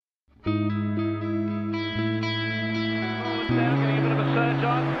down, getting a bit of a surge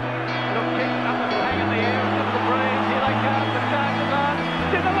on. Little kick up and hang in the air. It's a little breeze. Here they come. The charge is on.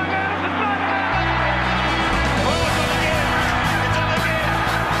 To the lug out. It's a try. Oh, it's on again. It's on again.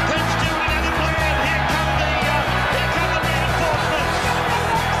 Prince doing another play. And here come the reinforcements.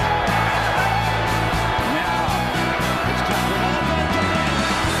 Now, it's just a long ball to the end.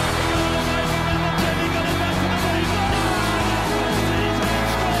 Got away from Hamilton. He got it back to the lead.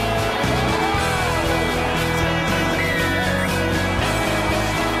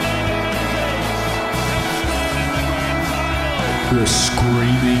 The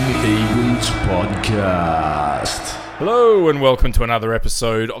Screaming Eagles Podcast. Hello and welcome to another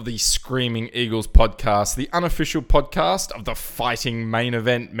episode of the Screaming Eagles Podcast, the unofficial podcast of the fighting main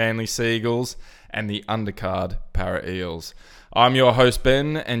event Manly Sea Eagles and the undercard Parra Eels. I'm your host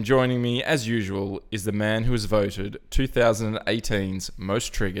Ben, and joining me as usual is the man who was voted 2018's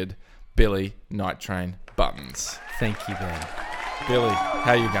most triggered, Billy Night Train Buttons. Thank you, Ben. Billy,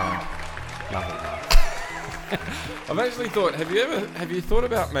 how you going? Love it. I've actually thought, have you thought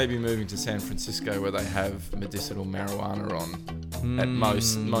about maybe moving to San Francisco where they have medicinal marijuana on at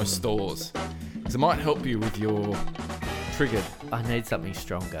most stores? Because it might help you with your triggered. I need something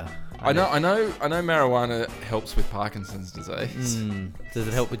stronger. I know marijuana helps with Parkinson's disease. Does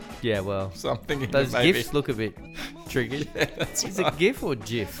it help with? Yeah, well, So I'm thinking those maybe. GIFs look a bit triggered. Yeah, that's Is right. it GIF or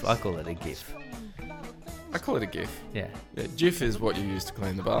GIF? I call it a GIF. I call it a GIF. Yeah, Yeah, GIF is what you use to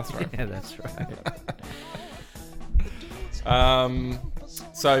clean the bathroom. yeah, that's right.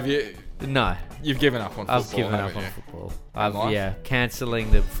 So have No, you've given up on football? I've given up haven't on you? football. life?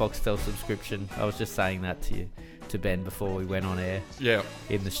 Cancelling the Foxtel subscription. I was just saying that to Ben before we went on air Yeah.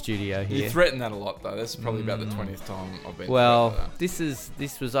 in the studio here. You threaten that a lot though. That's probably about the 20th time I've been. Well, threatened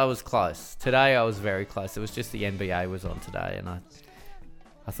that. I was close. Today I was very close. It was just the NBA was on today, and I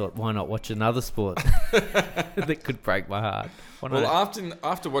thought, why not watch another sport that could break my heart? Well,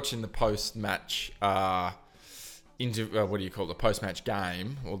 after watching the post-match, what do you call it? The post-match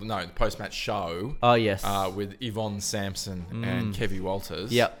game, the post-match show. Oh yes. With Yvonne Sampson and Kevy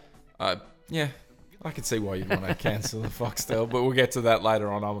Walters. Yep. Yeah, I can see why you'd want to cancel the Foxtel, but we'll get to that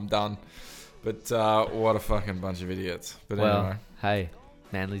later on. I'm done. But what a fucking bunch of idiots. But Well, anyway, hey,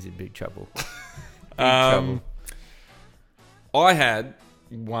 Manly's in big trouble. trouble. I had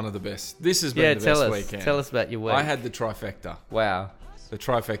one of the best. This has been the best weekend. Tell us about your week. I had the trifecta. Wow. The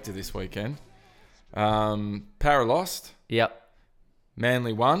trifecta this weekend. Parra lost, Yep.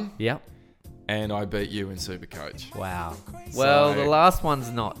 Manly won, Yep. and I beat you in Supercoach. Wow. Well, So- the last one's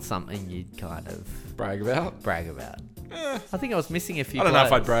not something you'd kind of Brag about? brag about. I think I was missing a few. I don't know if I'd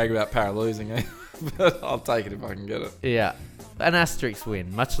players. brag about Parra losing, but I'll take it if I can get it. Yeah, an asterisk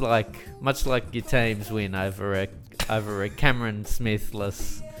win, much like your team's win over a Cameron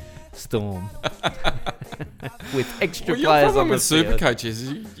Smithless Storm with extra Well, your players problem on the with field. Supercoach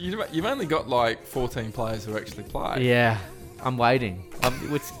is you've only got like 14 players who actually play. Yeah, I'm waiting.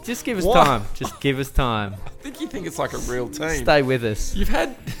 Just give us What? time. Just give us time. I think you think it's like a real team. Stay with us. You've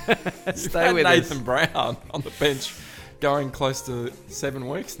had, Stay with Nathan us. Brown on the bench going close to 7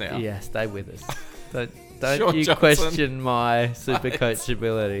 weeks now. Yeah, stay with us. Don't Sean you Johnson. question my super coach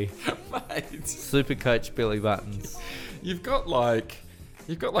ability. Mate, Super coach Billy Buttons. you've got like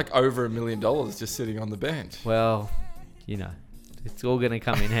over $1 million just sitting on the bench. Well, it's all going to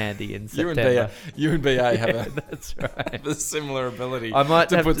come in handy in You September. and BA have That's right. a similar ability I might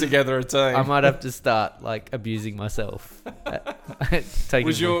to have put to- together a team. I might have to start abusing myself. Taking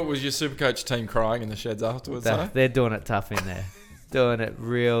Was your Supercoach team crying in the sheds afterwards? though? They're doing it tough in there. Doing it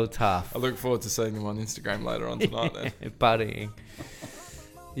real tough. I look forward to seeing them on Instagram later on tonight. Then Buddying.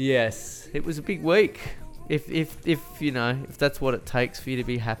 Yes, it was a big week. If that's what it takes for you to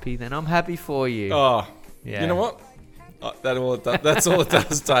be happy, then I'm happy for you. oh, Yeah. you know what? That's all it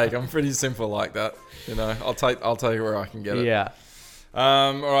does take. I'm pretty simple like that. I'll take it where I can get it. Yeah.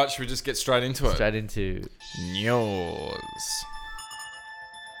 All right, should we just get straight into it? Straight into News.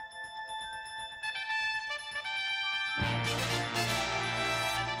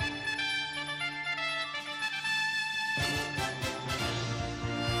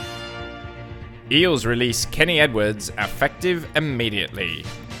 Eels release Kenny Edwards effective immediately.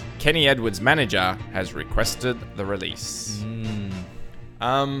 Kenny Edwards' manager has requested the release.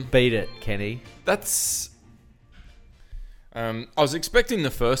 beat it, Kenny. That's. I was expecting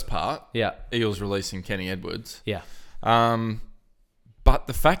the first part. Yeah. Eels releasing Kenny Edwards. Yeah. But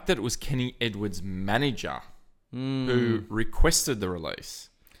the fact that it was Kenny Edwards' manager who requested the release.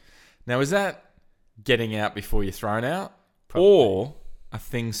 Now, is that getting out before you're thrown out? Probably. Or a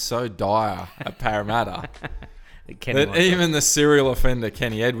thing so dire at Parramatta Kenny that wants it. even the serial offender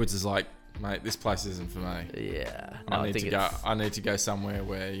Kenny Edwards is like, mate, this place isn't for me. Yeah. I need to go. I need to go somewhere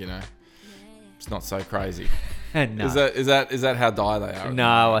where it's not so crazy. No. Is that how dire they are?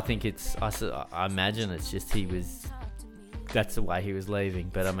 No, I think it's. I imagine it's just that's the way he was leaving.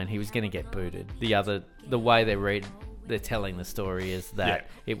 But I mean, he was going to get booted. The way they're telling the story is that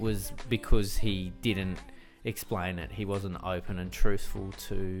it was because he didn't explain it. He wasn't open and truthful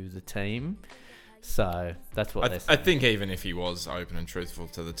to the team. So that's what they're saying. I think even if he was open and truthful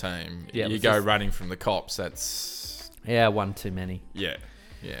to the team, you go just running from the cops. That's one too many. Yeah.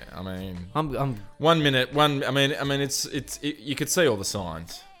 I mean, I'm 1 minute. I mean, you could see all the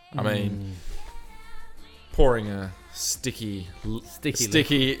signs. I mean, pouring a sticky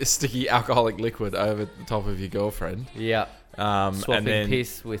alcoholic liquid over the top of your girlfriend. Yeah. Swapping and then,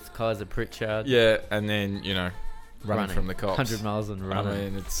 piss with Kaiser Pritchard. Yeah, and then running from the cops. 100 miles and running. I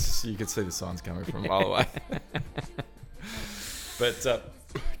mean, you could see the signs coming from a mile away. But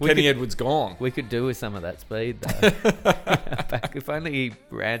Kenny Edwards gone. We could do with some of that speed though. If only he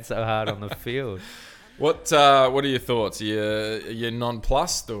ran so hard on the field. What are your thoughts? Are you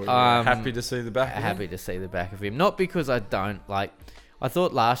nonplussed or happy to see the back of him? Happy to see the back of him. Not because I don't like. I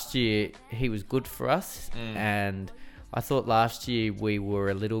thought last year he was good for us, and I thought last year we were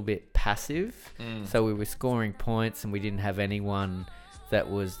a little bit passive, so we were scoring points and we didn't have anyone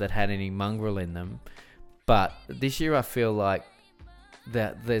that had any mongrel in them. But this year I feel like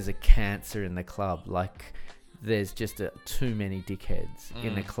that there's a cancer in the club. Like there's just too many dickheads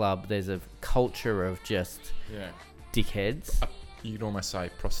in the club. There's a culture of just dickheads. You'd almost say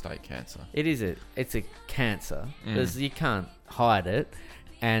prostate cancer. It's a cancer. You can't hide it.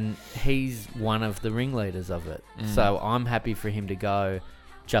 And he's one of the ringleaders of it. So I'm happy for him to go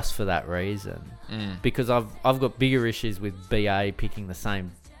just for that reason. Because I've got bigger issues with BA picking the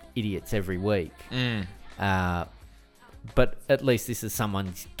same idiots every week. But at least this is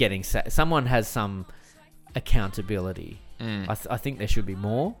someone someone has some accountability. I think there should be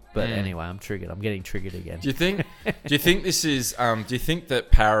more. But anyway, I'm triggered. I'm getting triggered again. Do you think this is? Do you think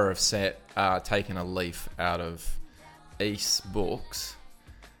that Parra have taken a leaf out of East's books?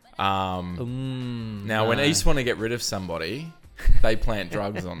 Now, when East want to get rid of somebody, they plant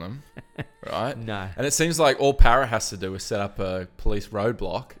drugs on them, right? No. And it seems like all Parra has to do is set up a police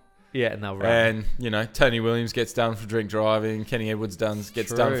roadblock. Yeah, and they'll run. And, Tony Williams gets done for drink driving. Kenny Edwards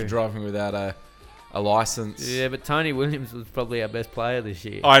gets done for driving without a license. Yeah, but Tony Williams was probably our best player this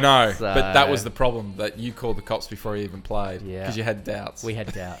year. I know, but that was the problem, that you called the cops before he even played. Yeah. Because you had doubts. We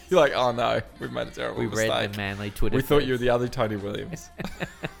had doubts. You're like, oh no, we've made a terrible mistake. We read the Manly Twitter We thought you were the other Tony Williams.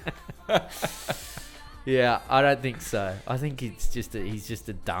 Yeah, I don't think so. I think he's just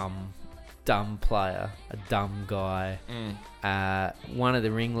a dumb player, a dumb guy. One of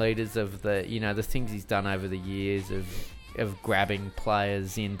the ringleaders of the things he's done over the years of grabbing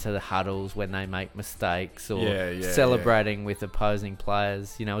players into the huddles when they make mistakes, or celebrating with opposing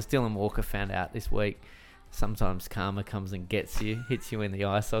players. As Dylan Walker found out this week, sometimes karma comes and gets you, hits you in the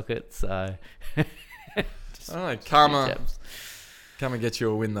eye socket. So I don't know, karma gets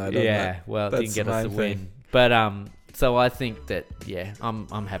you a win though, doesn't it? Well, it didn't get us a win. But so I think that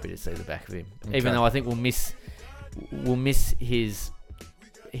I'm happy to see the back of him. Okay. Even though I think we'll miss his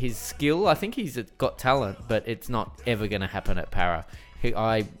skill. I think he's got talent, but it's not ever going to happen at Parra.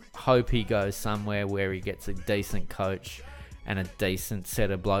 I hope he goes somewhere where he gets a decent coach and a decent set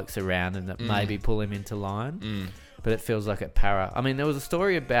of blokes around him that maybe pull him into line. But it feels like at Parra. I mean, there was a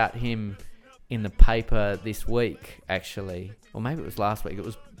story about him in the paper this week, actually, or maybe it was last week. It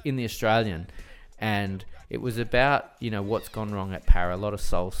was in the Australian, and it was about what's gone wrong at Parra. A lot of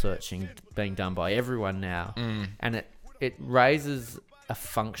soul searching being done by everyone now, and it raises a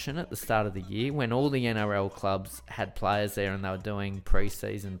function at the start of the year when all the NRL clubs had players there and they were doing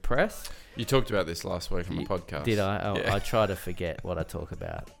pre-season press. You talked about this last week on the podcast. Did I? Oh, yeah. I try to forget what I talk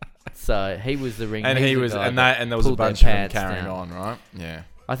about. So he was the ring, and there was a bunch of them carrying on, right? Yeah.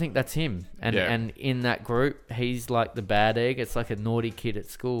 I think that's him. And in that group, he's like the bad egg. It's like a naughty kid at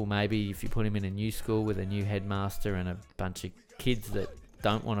school. Maybe if you put him in a new school with a new headmaster and a bunch of kids that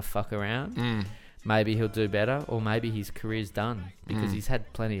don't want to fuck around, maybe he'll do better, or maybe his career's done because he's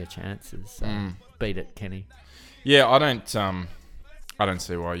had plenty of chances. So beat it, Kenny. Yeah, I don't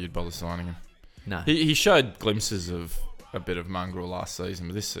see why you'd bother signing him. No. He showed glimpses of a bit of mongrel last season,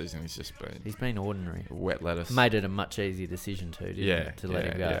 but this season he's been ordinary. Wet lettuce. Made it a much easier decision too, didn't it, to let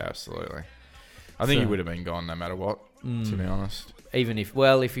him go. Yeah, absolutely. I think he would have been gone no matter what, to be honest. Even if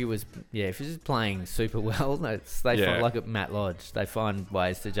he was playing super well, find, like at Matt Lodge, they find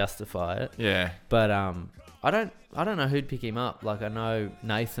ways to justify it. Yeah. But I don't know who'd pick him up. Like I know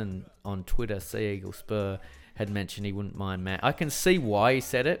Nathan on Twitter, Sea Eagle Spur, had mentioned he wouldn't mind Matt. I can see why he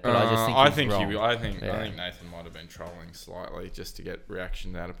said it, but I just think he's wrong. I think Nathan might have been trolling slightly just to get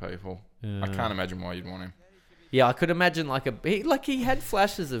reaction out of people. I can't imagine why you'd want him. Yeah, I could imagine he had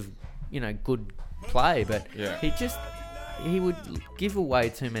flashes of good play, but he would give away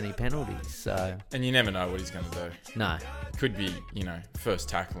too many penalties. So and you never know what he's going to do. No, could be first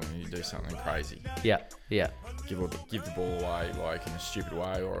tackle and you do something crazy. Yeah. Give the ball away like in a stupid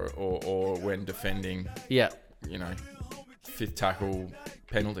way, or when defending. Yeah. Fifth tackle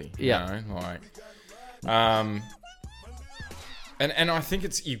penalty. Yeah. And I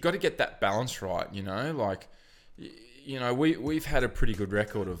think you've got to get that balance right. We've had a pretty good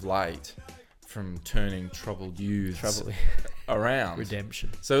record of late from turning troubled youths around. Redemption.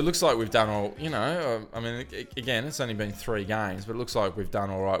 So it looks like we've done all, again, it's only been 3 games, but it looks like we've done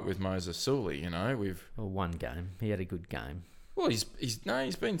all right with Moses Sully, one game. He had a good game. Well, he's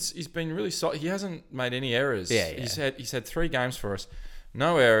been really solid. He hasn't made any errors. Yeah. He's had 3 games for us.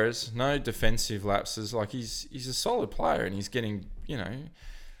 No errors, no defensive lapses. Like he's a solid player and he's getting, he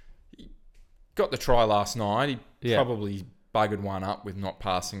got the try last night. He probably buggered one up with not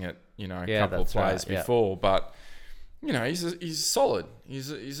passing it, a couple of plays before. But, he's solid. He's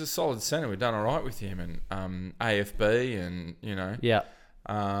a solid centre. We've done all right with him and AFB and,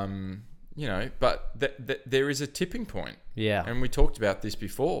 but there is a tipping point. Yeah. And we talked about this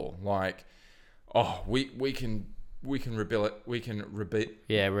before. Like, we can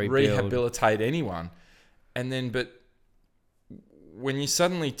rehabilitate anyone. And then, but when you're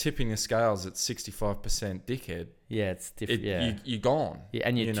suddenly tipping the scales at 65% dickhead, it's different. You're gone. Yeah,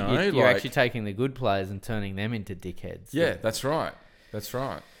 and you're actually taking the good players and turning them into dickheads. Yeah, that's right.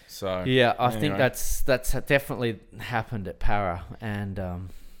 So yeah, I think that's definitely happened at Parra, and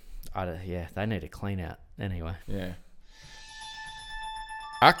they need a clean out anyway. Yeah.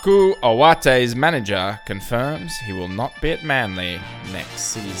 Aku Awate's manager confirms he will not be at Manly next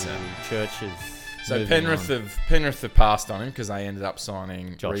season. Churches. So Penrith have passed on him because they ended up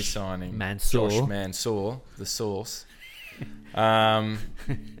re-signing Mansour. Josh Mansour, the source,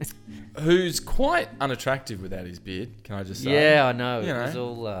 who's quite unattractive without his beard. Can I just say? Yeah, I know. It was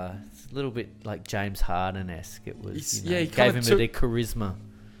all it's a little bit like James Harden-esque. It was. He gave him the charisma.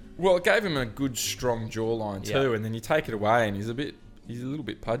 Well, it gave him a good strong jawline too, and then you take it away, and he's a little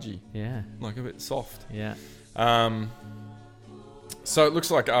bit pudgy. Yeah, like a bit soft. Yeah. So it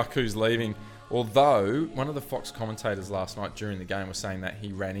looks like Aku's leaving. Although, one of the Fox commentators last night during the game was saying that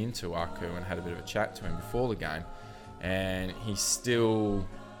he ran into Aku and had a bit of a chat to him before the game, and he's still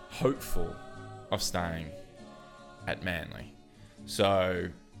hopeful of staying at Manly. So,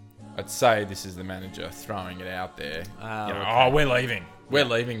 I'd say this is the manager throwing it out there. We're leaving. We're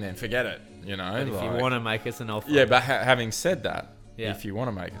leaving then. Forget it. But if you want to make us an offer. Yeah, but having said that, if you want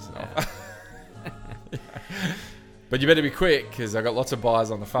to make us an offer. But you better be quick because I got lots of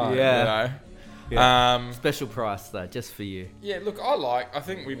buyers on the phone. Yeah. Yeah. Special price though, just for you. Yeah, look, I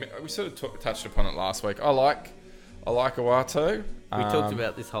think we sort of touched upon it last week. I like Awatu. We talked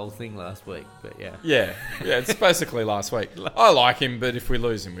about this whole thing last week, but yeah. Yeah, it's basically last week. I like him, but if we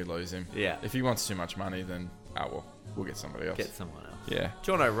lose him, we lose him. Yeah. If he wants too much money, then we'll get somebody else. Get someone else. Yeah.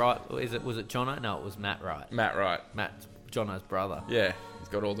 Jono Wright, was it Jono? No, it was Matt Wright. Matt Wright. Matt's Jono's brother. Yeah, he's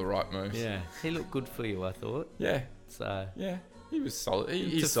got all the right moves. Yeah, he looked good for you, I thought. Yeah. So. Yeah, he was solid.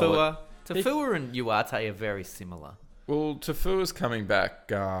 He's solid. Tafua and Uarte are very similar. Well, Tafua's coming back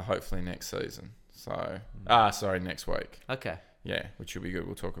hopefully next season. So, next week. Okay. Yeah, which will be good.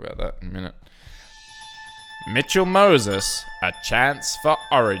 We'll talk about that in a minute. Mitchell Moses, a chance for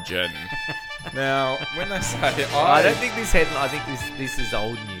Origin. Now, when they say I don't think this headline. I think this is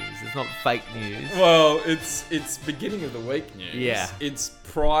old news. It's not fake news. Well, it's beginning of the week news. Yeah. It's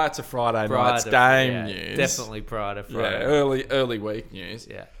prior to Friday night's game news. Definitely prior to Friday. Yeah, early week news.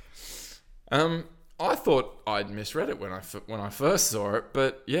 Yeah. I thought I'd misread it when I first saw it,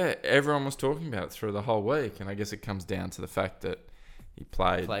 but yeah, everyone was talking about it through the whole week, and I guess it comes down to the fact that he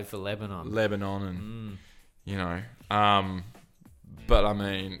played for Lebanon, and but I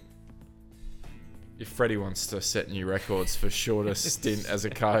mean, if Freddie wants to set new records for shortest stint as a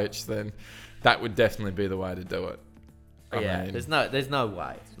coach, then that would definitely be the way to do it. I mean, there's no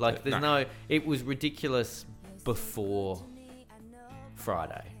way. Like it was ridiculous before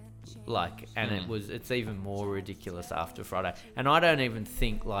Friday. It's even more ridiculous after Friday. And I don't even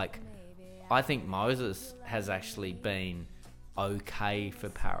think I think Moses has actually been okay for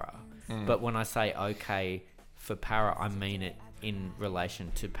Parra. But when I say okay for Parra, I mean it in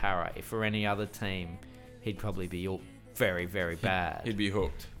relation to Parra. If for any other team, he'd probably be very, very bad. He'd be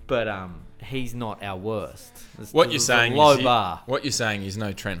hooked. But he's not our worst. What you're saying low bar. What you're saying is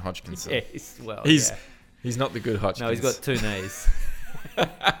no Trent Hodgkinson. Yes, well, He's not the good Hutchins. No, he's got 2 knees.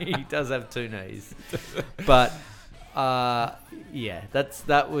 He does have 2 knees. But, yeah,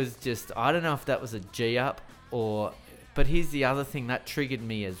 that was just... I don't know if that was a G-up or... But here's the other thing that triggered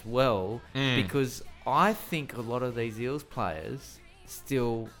me as well, because I think a lot of these Eels players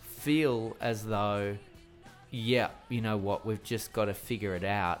still feel as though, yeah, you know what, we've just got to figure it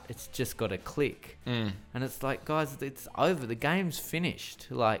out. It's just got to click. And it's like, guys, it's over. The game's finished.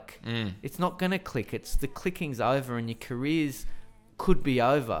 Like, it's not going to click. It's the clicking's over and your careers could be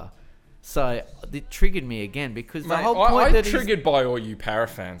over. So it triggered me again because the whole point I'm triggered by all you Parra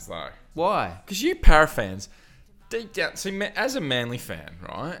fans, though. Why? Because you Parra fans... Deep down, see, as a Manly fan,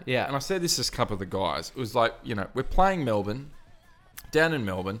 right? Yeah. And I said this to a couple of the guys. It was like, you know, we're playing Melbourne, down in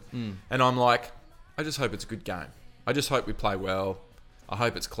Melbourne, and I'm like, I just hope it's a good game. I just hope we play well. I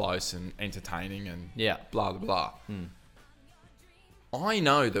hope it's close and entertaining and blah, blah, blah. I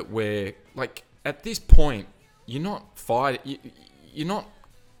know that we're, like, at this point, you're not fighting, you're not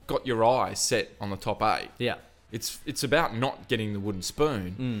got your eyes set on the top 8. Yeah. It's about not getting the wooden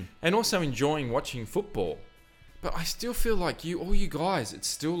spoon and also enjoying watching football. But I still feel like all you guys, it's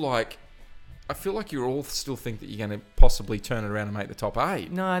still like, I feel like you all still think that you're going to possibly turn it around and make the top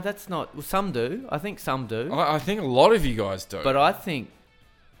 8. No, that's not. Well, some do. I think some do. I think a lot of you guys do. But I think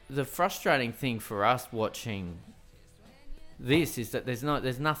the frustrating thing for us watching this is that there's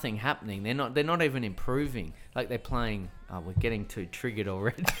nothing happening. They're not even improving. Like they're playing. Oh, we're getting too triggered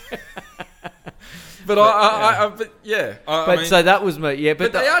already. But so that was my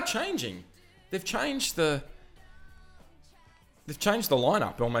But they are changing. They've changed the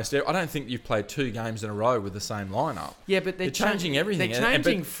lineup almost. I don't think you've played 2 games in a row with the same lineup. Yeah, but they're changing everything. They're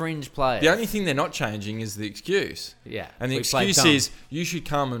changing fringe players. The only thing they're not changing is the excuse. Yeah. And the excuse is, you should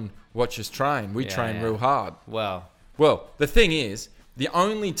come and watch us train. We train real hard. Well, the thing is, the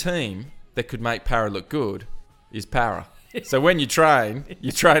only team that could make Parra look good is Parra. So when you train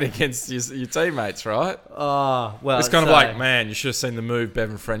against your teammates, right? Oh, well. It's kind of like, man, you should have seen the move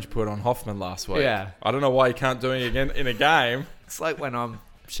Bevan French put on Hoffman last week. Yeah. I don't know why you can't do it again in a game. It's like when I'm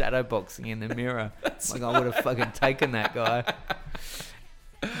shadow boxing in the mirror. Like I would have fucking taken that guy.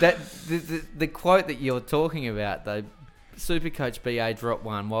 That the quote that you're talking about though, Supercoach BA dropped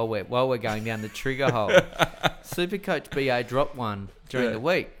one while we're going down the trigger hole. Supercoach BA dropped one during the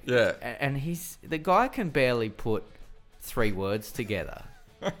week. Yeah. And the guy can barely put 3 words together.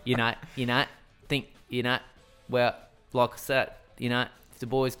 Well, like I said, if the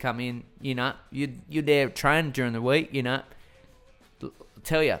boys come in, you're there training during the week,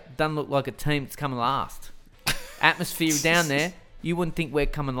 tell you, doesn't look like a team that's coming last. Atmosphere down there, you wouldn't think we're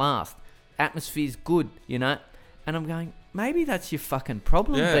coming last. Atmosphere's good, And I'm going, maybe that's your fucking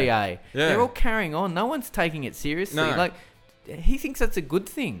problem, BA. Yeah. They're all carrying on. No one's taking it seriously. No. Like, he thinks that's a good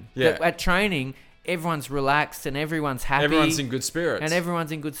thing. Yeah. That at training, everyone's relaxed and everyone's happy. Everyone's in good spirits. And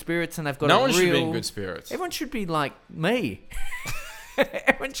everyone's in good spirits and they've got no one should be in good spirits. Everyone should be like me.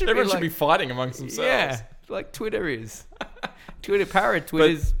 Everyone should be fighting amongst themselves. Yeah, like Twitter is.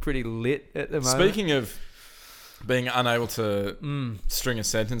 Twitter's pretty lit at the moment. Speaking of being unable to string a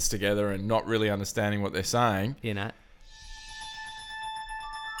sentence together and not really understanding what they're saying,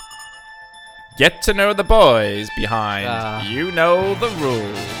 get to know the boys behind You Know the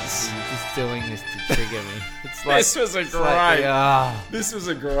Rules. You're just doing this to trigger me. It's like, This was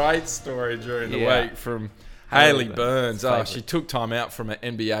a great story during the week from Hayley Burns. Oh, she took time out from her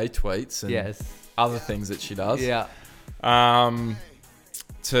NBA tweets and other things that she does. Yeah.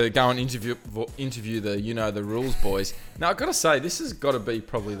 To go and interview the You Know the Rules boys. Now, I've got to say, this has got to be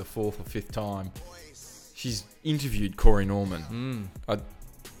probably the 4th or 5th time she's interviewed Corey Norman. I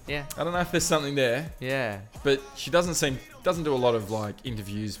don't know if there's something there. Yeah. But she doesn't do a lot of like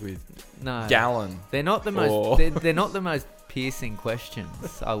interviews with Gallen. They're not the most they're not the most piercing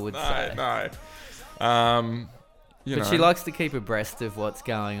questions, I would say. No. But she likes to keep abreast of what's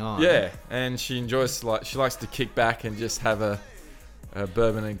going on. Yeah, and she enjoys she likes to kick back and just have a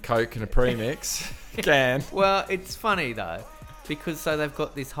bourbon and Coke and a premix can. Well, it's funny though, because they've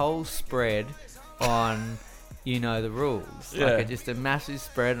got this whole spread on You Know the Rules. Yeah. Like just a massive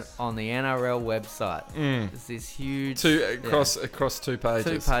spread on the NRL website. It's this huge across 2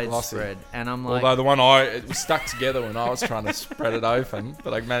 pages. 2-page spread. And I'm like, although the one it was stuck together when I was trying to spread it open,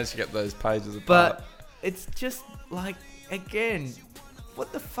 but I managed to get those pages apart. But it's just like, again,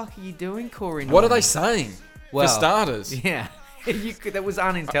 what the fuck are you doing, Corey Norman? What are they saying? Well, for starters. Yeah. That was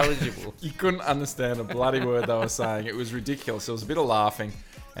unintelligible. You couldn't understand a bloody word they were saying. It was ridiculous. There was a bit of laughing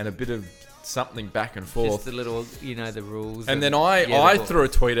and a bit of something back and forth. Just a little, You Know the Rules. And then I threw a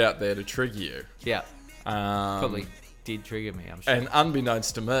tweet out there to trigger you. Yeah. Probably did trigger me, I'm sure. And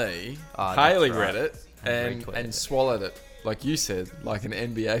unbeknownst to me, Hayley read it and retweeted and it. swallowed it. Like you said, like an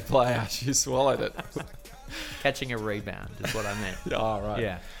NBA player, she swallowed it. Catching a rebound is what I meant. Oh,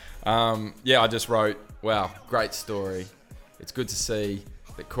 right. Yeah. I just wrote, wow, great story. It's good to see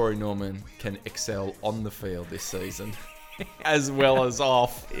that Corey Norman can excel on the field this season as well as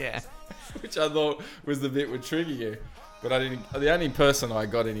off, Yeah. which I thought was the bit would trigger you. But I didn't. The only person I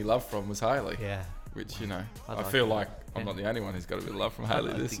got any love from was Haley. Yeah. Which, you know, I'd I like feel to- like I'm not the only one who's got a bit of love from I'd Haley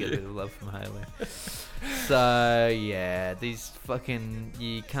like this to get a year. bit of love from Haley. So, yeah, these fucking...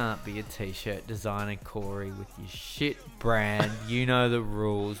 You can't be a t-shirt designer, Corey, with your shit brand. You know the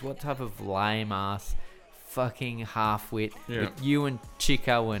rules. What type of lame-ass fucking half-wit Yeah. with you and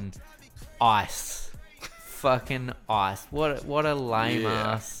Chico and Ice. Fucking Ice. What a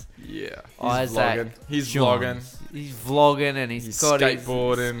lame-ass... Yeah. Isaac He's Johns. vlogging. He's vlogging and he's got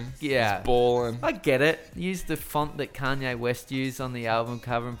skateboarding. Yeah. He's balling. I get it. Use the font that Kanye West used on the album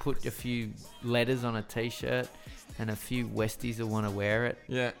cover and put a few letters on a t-shirt and a few Westies will want to wear it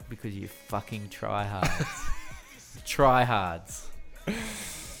Yeah. because you fucking tryhards. Tryhards.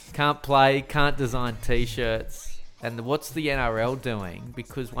 Can't play, can't design t-shirts. And what's the NRL doing?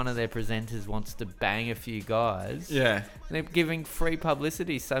 Because one of their presenters wants to bang a few guys. Yeah. They're giving free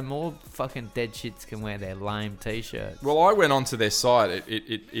publicity so more fucking dead shits can wear their lame t-shirts. Well, I went onto their site.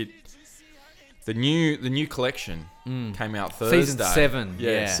 The new collection came out Thursday. Season 7,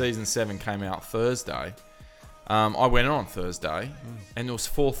 yeah. Season 7 came out Thursday. I went on Thursday, and there was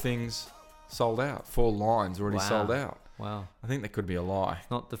 4 things sold out. 4 lines already Wow. sold out. Wow. I think that could be a lie.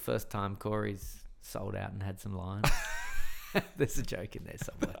 Not the first time Corey's sold out and had some lines. There's a joke in there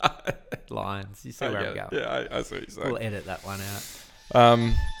somewhere. Lines. You see where I'm going. Yeah, I see what you're saying. We'll edit that one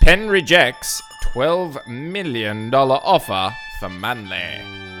out. Penn rejects $12 million offer for Manly.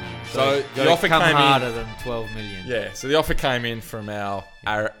 So the offer come came harder in. than 12 million. Yeah, so the offer came in from our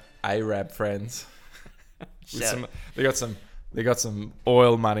Arab friends. With Shout- they got some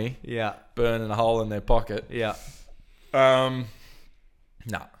oil money Yeah. burning a hole in their pocket. Yeah. Nah,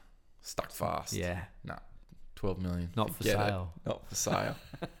 stuck fast. Yeah. Nah, 12 million. Not for Forget it. sale. Not for sale.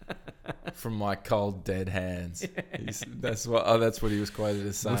 From my cold dead hands. That's what he was quoted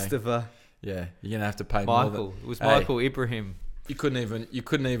as saying. Mustafa. Yeah, you're gonna have to pay more Michael. than. It was Hey, Michael Ibrahim. You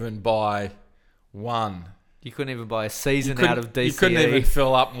couldn't even buy one. You couldn't even buy a season couldn't- out of DCE. You couldn't even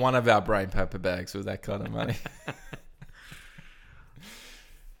fill up one of our brain paper bags with that kind of money.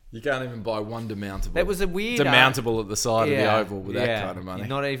 You can't even buy one demountable. That was a weird... demountable at the side of the oval with that kind of money.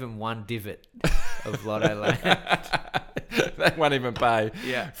 Not even one divot of Lotto Land. They won't even pay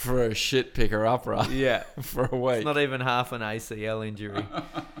Yeah. for a shit picker-upper Yeah. for a week. Not even half an ACL injury.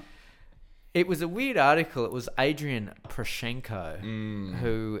 It was a weird article. It was Adrian Proshenko,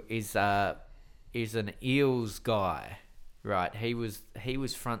 who is an Eels guy, right? He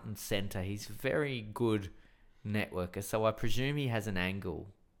was front and center. He's a very good networker, so I presume he has an angle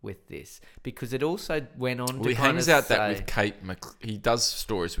with this because it also went on. Well, to he kind hangs of out that say- with Kate. He does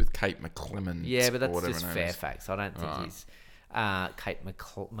stories with Kate McClemmon. Yeah, but or that's whatever just her name is. Fairfax. I don't think Right. he's Kate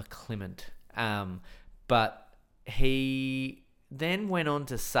McClement. But he then went on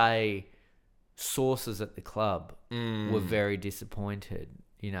to say sources at the club were very disappointed.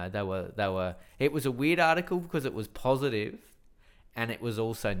 You know, they were. It was a weird article because it was positive, and it was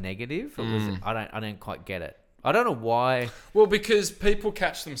also negative. It was. I don't quite get it. I don't know why. Well, because people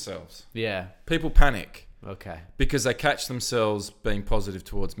catch themselves. Yeah. People panic Okay. because they catch themselves being positive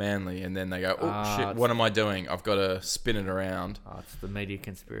towards Manly, and then they go, "Oh shit, it's- what am I doing? I've got to spin it around." Oh, it's the media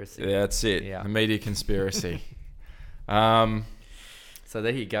conspiracy. Yeah, that's it. Yeah. The media conspiracy. So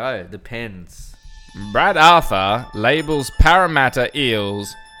there you go. The Pens. Brad Arthur labels Parramatta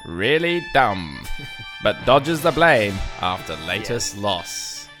Eels really dumb, but dodges the blame after latest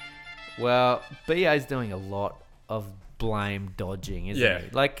loss. Well, BA's doing a lot of blame dodging, isn't he?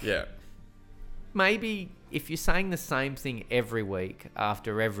 Like, yeah. maybe if you're saying the same thing every week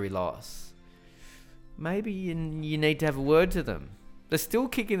after every loss, maybe you need to have a word to them. They're still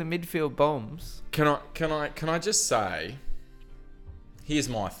kicking the midfield bombs. Can I just say, here's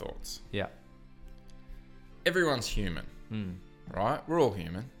my thoughts. Yeah. Everyone's human, right? We're all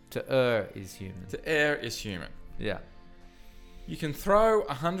human. To err is human. To err is human. Yeah. You can throw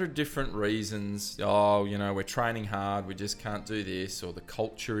 100 different reasons. Oh, you know, we're training hard. We just can't do this, or the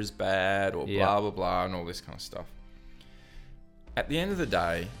culture is bad, or Yeah. blah, blah, blah, and all this kind of stuff. At the end of the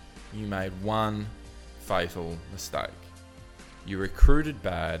day, you made one fatal mistake. You recruited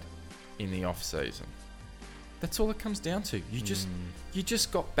bad in the off season. That's all it comes down to. You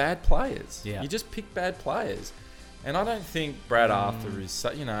just got bad players. Yeah. You just picked bad players. And I don't think Brad Arthur is,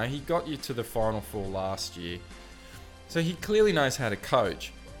 you know, he got you to the Final Four last year. So he clearly knows how to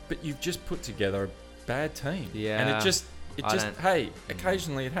coach. But you've just put together bad team. Yeah. And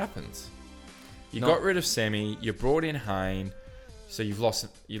occasionally it happens. You got rid of Semi, you brought in Hayne, so you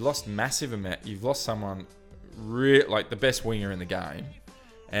lost massive amount. You've lost someone like the best winger in the game,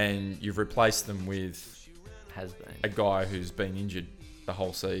 and you've replaced them with a guy who's been injured the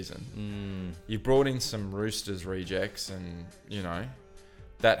whole season. You've brought in some Roosters rejects, and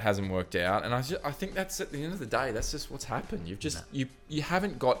that hasn't worked out. And I think that's at the end of the day, that's just what's happened. You've just you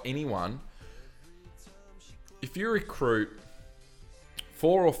haven't got anyone. If you recruit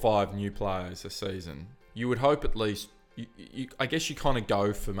 4 or 5 new players a season, you would hope at least. I guess you kind of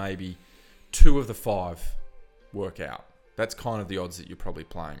go for maybe 2 of the 5 work out. That's kind of the odds that you're probably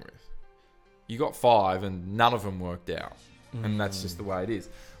playing with. You got 5 and none of them worked out. And that's just the way it is.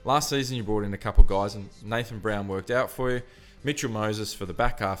 Last season you brought in a couple of guys and Nathan Brown worked out for you. Mitchell Moses for the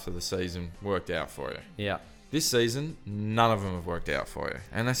back half of the season worked out for you. Yeah. This season, none of them have worked out for you.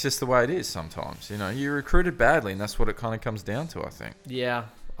 And that's just the way it is sometimes. You recruited badly and that's what it kind of comes down to, I think. Yeah.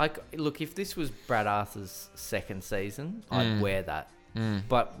 Look, if this was Brad Arthur's second season, I'd wear that.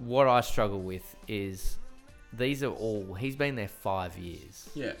 But what I struggle with is he's been there 5 years.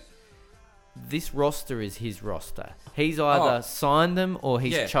 Yeah. This roster is his roster. He's either signed them or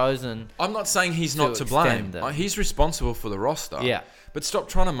he's chosen. I'm not saying he's not to blame. He's responsible for the roster. Yeah. But stop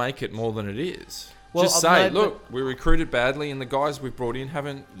trying to make it more than it is. Well, just say, look, we recruited badly and the guys we've brought in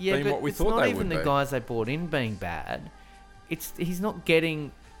haven't been what we thought they would be. It's not even the guys they brought in being bad. He's not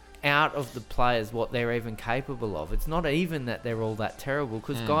getting out of the players what they're even capable of. It's not even that they're all that terrible,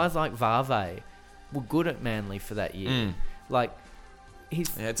 because guys like Vave were good at Manly for that year.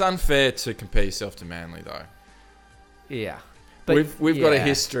 It's unfair to compare yourself to Manly though. Yeah. But we've got a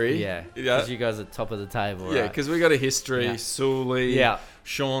history. Yeah. Because you guys are top of the table, right? Yeah, because we've got a history. Yeah. Sully,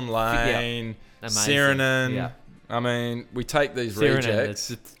 Sean Lane, Sirenen. Yeah. I mean, we take these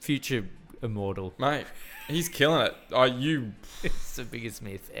rejects. It's a future immortal. Mate, he's killing it. It's the biggest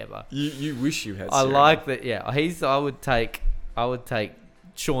myth ever. You wish you had Sirenen. I like that, yeah. I would take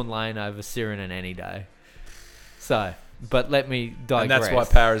Sean Lane over Sirenen any day. So... But let me digress. And that's why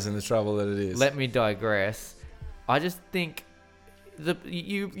Parra's in the trouble that it is. Let me digress. I just think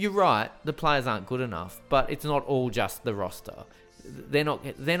you're right. The players aren't good enough, but it's not all just the roster. They're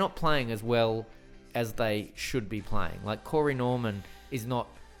not playing as well as they should be playing. Like Corey Norman is not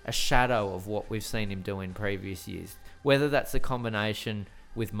a shadow of what we've seen him do in previous years. Whether that's a combination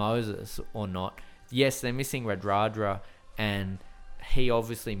with Moses or not. Yes, they're missing Radradra, and he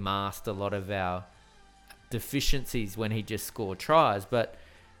obviously masked a lot of our deficiencies when he just scored tries, but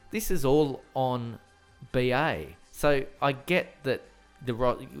this is all on BA. So I get that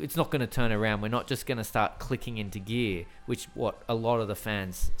it's not going to turn around. We're not just going to start clicking into gear, which what a lot of the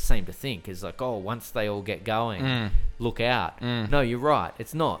fans seem to think is like, oh, once they all get going, look out. No, you're right.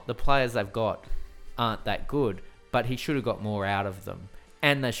 It's not. The players they've got aren't that good, but he should have got more out of them,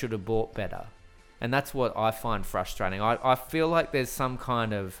 and they should have bought better. And that's what I find frustrating. I feel like there's some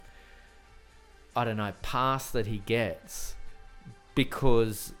kind of, I don't know, pass that he gets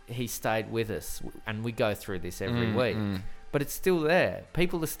because he stayed with us, and we go through this every week. But it's still there.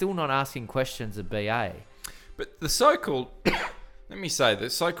 People are still not asking questions of BA. But the so-called, let me say, the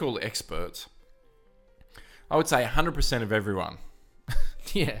so-called experts, I would say 100% of everyone.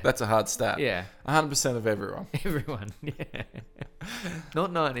 Yeah. That's a hard stat. Yeah. 100% of everyone. Everyone, yeah.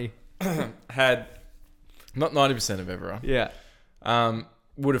 Not 90. Not 90% of everyone. Yeah.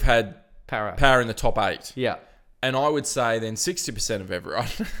 Would have had Parra in the top 8. Yeah. And I would say then 60% of everyone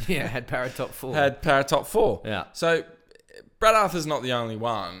had Parra top 4. Had Parra top 4. Yeah. So Brad Arthur's not the only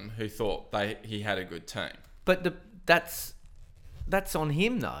one who thought he had a good team. But that's on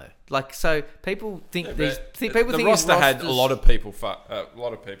him though. Like, so people think the roster had a lot of people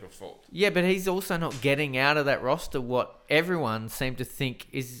fault. Yeah, but he's also not getting out of that roster what everyone seemed to think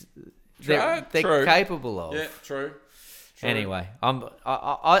is they're capable of. Yeah, true. Anyway,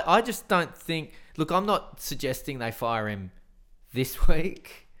 I just don't think. Look, I'm not suggesting they fire him this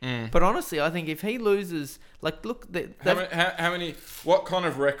week, but honestly, I think if he loses, like, look, how many? What kind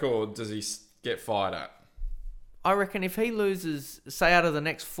of record does he get fired at? I reckon if he loses, say, out of the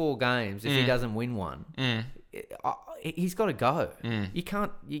next 4 games, if he doesn't win one, he's got to go. You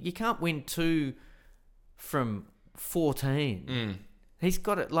can't win 2 from 14. He's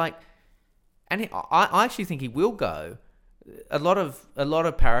got it and I actually think he will go. A lot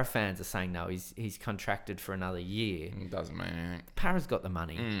of Parra fans are saying no, he's contracted for another year. It doesn't mean anything. Parra's got the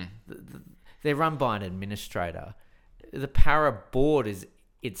money. They're run by an administrator. The Parra board is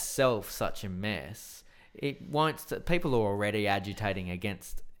itself such a mess. It won't. People are already agitating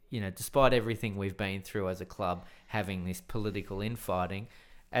against, despite everything we've been through as a club, having this political infighting.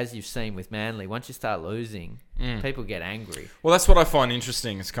 as you've seen with Manly, once you start losing, people get angry. Well, that's what I find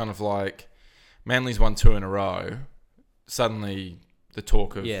interesting. It's kind of like Manly's won 2 in a row. Suddenly, the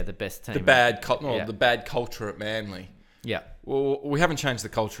talk of the best team, the bad culture at Manly. Yeah. Well, we haven't changed the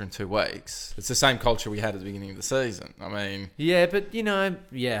culture in 2 weeks. It's the same culture we had at the beginning of the season. I mean... Yeah, but,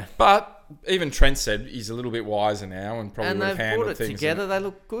 But even Trent said he's a little bit wiser now and probably would have handled things. And they've brought it together. They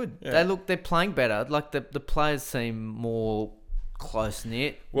look good. Yeah. They're playing better. Like, the players seem more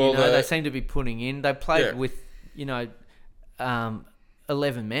close-knit. Well, they seem to be putting in. They played with,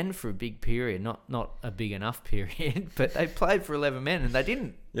 11 men for a big period. Not a big enough period, but they played for 11 men and they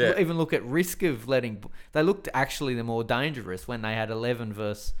didn't even look at risk of letting... They looked actually the more dangerous when they had 11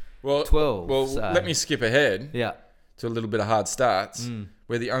 versus 12. Well, so. let me skip ahead to a little bit of hard stats.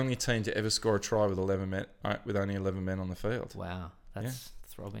 We're the only team to ever score a try with 11 men, with only 11 men on the field. Wow, that's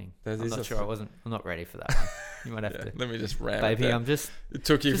throbbing. I'm not ready for that one. You might have to. Let me just wrap baby, it. It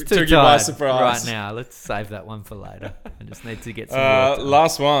took you too by surprise. Right now, let's save that one for later. I just need to get some work done.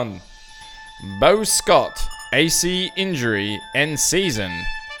 Last one. Beau Scott, AC injury, end season,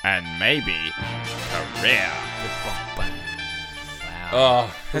 and maybe career. Wow.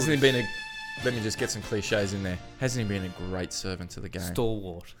 Hasn't he been a... Let me just get some cliches in there. Hasn't he been a great servant to the game?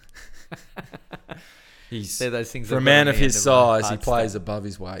 Stalwart. He's those things for a man of his size, he plays above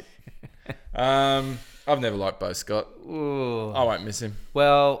his weight. I've never liked Beau Scott. Ooh. I won't miss him.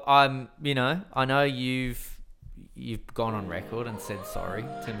 Well, I know you've gone on record and said sorry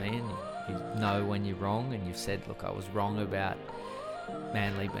to me, and you know when you're wrong, and you've said, look, I was wrong about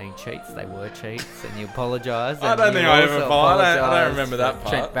Manly being cheats. They were cheats, and you apologised. I don't think I ever apologised. I don't remember that part.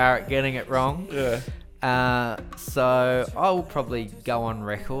 Trent Barrett getting it wrong. Yeah. So I will probably go on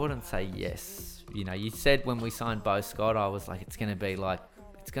record and say yes. You said when we signed Beau Scott, I was like, it's going to be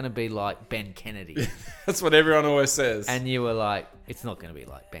like Ben Kennedy. That's what everyone always says. And you were like, it's not going to be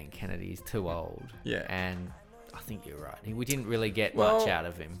like Ben Kennedy. He's too old. Yeah. And I think you're right. We didn't really get much out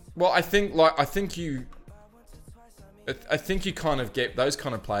of him. Well, I think you kind of get those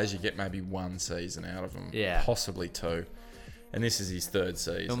kind of players. You get maybe 1 season out of them. Yeah. Possibly 2. And this is his 3rd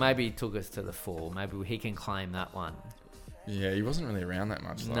season. Or maybe he took us to the 4. Maybe he can claim that one. Yeah, he wasn't really around that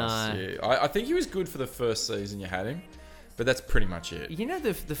much last year. I think he was good for the first season you had him, but that's pretty much it.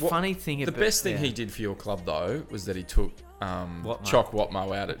 The funny thing about... The best thing he did for your club, though, was that he took Chock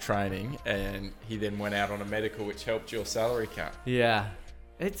Watmo out at training, and he then went out on a medical, which helped your salary cap. Yeah.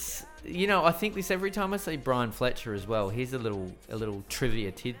 It's... I think this every time I see Brian Fletcher as well, here's a little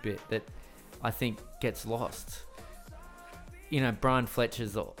trivia tidbit that I think gets lost. Brian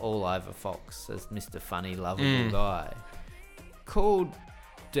Fletcher's all over Fox as Mr. Funny, lovable guy. Called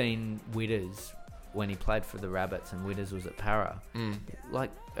Dean Witters when he played for the Rabbits and Witters was at Parra.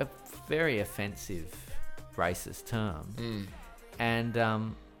 Like a very offensive racist term. And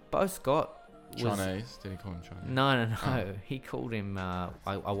Beau Scott was... Chinese? Did he call him Chinese? No. Oh. He called him... I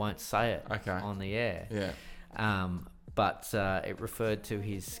won't say it on the air. Yeah. But it referred to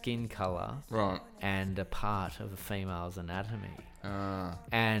his skin colour and a part of a female's anatomy.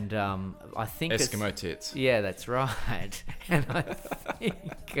 And I think Eskimo tits. Yeah, that's right. And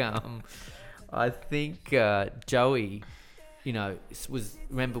I think Joey, was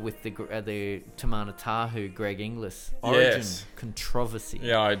remember with the Tamana Tahu Greg Inglis origin controversy.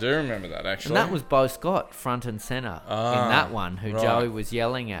 Yeah, I do remember that actually. And that was Beau Scott front and centre in that one, who Joey was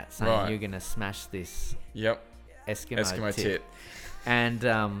yelling at, saying you're going to smash this. Yep. Eskimo tit.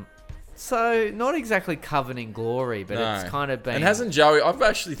 And so not exactly covered in glory, but it's kind of been... And hasn't Joey... I've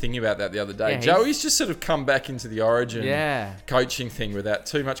actually thinking about that the other day. Joey's just sort of come back into the Origin coaching thing without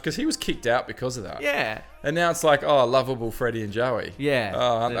too much, because he was kicked out because of that. Yeah. And now it's like, lovable Freddie and Joey. Yeah.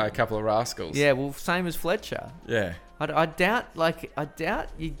 Oh, aren't they a couple of rascals? Yeah, well, same as Fletcher. Yeah. I doubt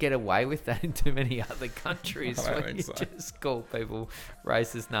you'd get away with that in too many other countries where you just call people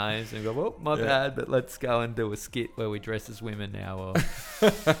racist names and go, well, my bad, but let's go and do a skit where we dress as women now.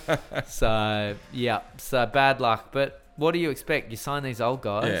 So bad luck. But what do you expect? You sign these old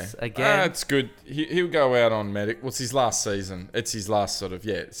guys again? It's good. He'll go out on medic. Well, it's his last season. It's his last sort of,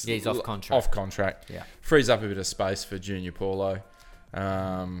 he's off contract. Off contract. Yeah. Frees up a bit of space for Junior Paulo.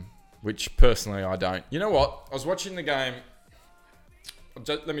 Which personally I don't. You know what? I was watching the game.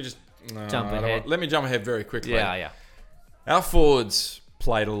 Let me just jump ahead. Let me jump ahead very quickly. Yeah. Our forwards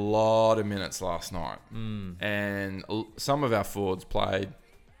played a lot of minutes last night, and some of our forwards played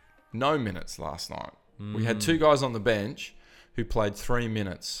no minutes last night. We had 2 guys on the bench who played 3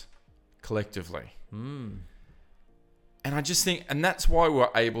 minutes collectively, and I just think, and that's why we're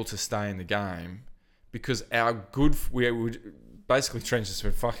able to stay in the game, because we would. Basically, Trent just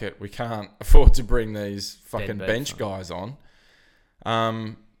said, fuck it, we can't afford to bring these fucking bench guys on.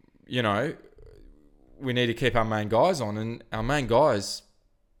 you know, we need to keep our main guys on, and our main guys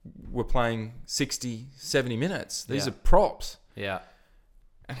were playing 60, 70 minutes. These are props. Yeah.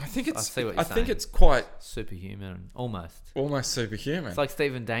 And I think it's see what you're I think saying. it's quite Superhuman, almost. superhuman. It's like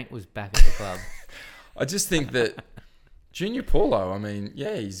Stephen Dank was back at the club. I just think that Junior Paulo, I mean,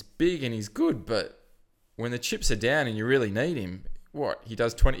 yeah, he's big and he's good, but when the chips are down and you really need him, he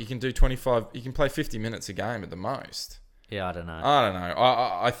does 20, he can do 25, he can play 50 minutes a game at the most. Yeah, I don't know.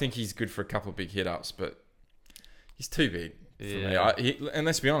 I think he's good for a couple of big hit-ups, but he's too big for me. And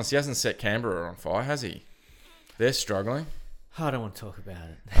let's be honest, he hasn't set Canberra on fire, has he? They're struggling. I don't want to talk about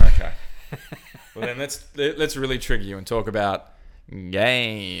it. Okay. Well, then let's really trigger you and talk about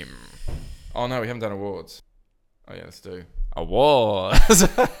game. Oh, no, we haven't done awards. Oh, yeah, let's do awards.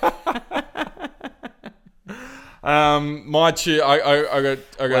 My cheer, I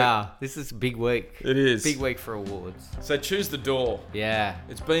got. Wow, this is a big week. It is. Big week for awards. So choose the door. Yeah.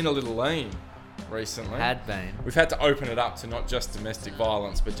 It's been a little lean recently. Had been. We've had to open it up to not just domestic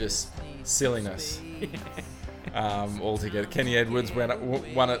violence, but just silliness. Altogether. Kenny Edwards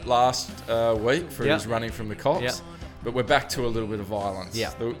won it last week for his running from the cops. Yep. But we're back to a little bit of violence.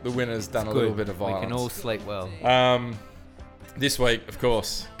 Yeah. The winner's done a little bit of violence. We can all sleep well. This week, of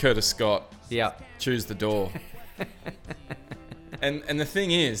course, Curtis Scott. Yeah. Choose the door. and the thing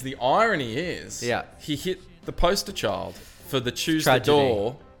is, the irony is, he hit the poster child for the Choose the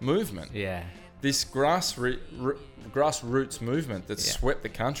Door movement. Yeah. This grassroots movement that swept the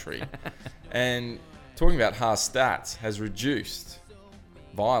country. And talking about hard stats has reduced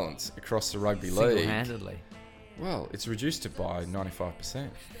violence across the rugby league. Single-handedly. Well, it's reduced it by 95%.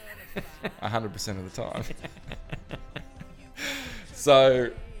 100% of the time.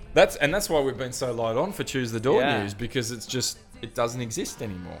 So that's why we've been so light on for Choose the Door news, because it doesn't exist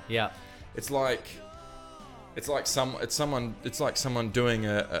anymore. Yeah. It's like someone doing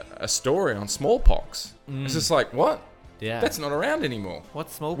a story on smallpox. It's just like, what? Yeah. That's not around anymore.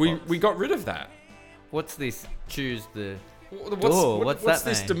 What's smallpox? We got rid of that. What's this? Choose the door. What's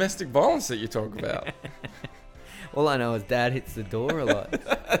this mean? Domestic violence that you talk about? All I know is Dad hits the door a lot.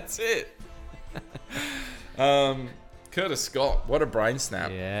 That's it. Curtis Scott, what a brain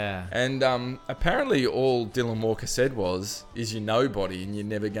snap. Yeah. And apparently all Dylan Walker said is you're nobody and you're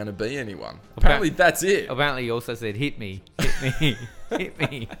never going to be anyone. Apparently that's it. Apparently he also said, hit me, hit me, hit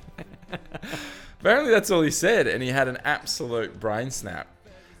me. Apparently that's all he said, and he had an absolute brain snap.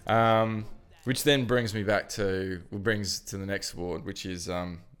 Which then brings to the next award, which is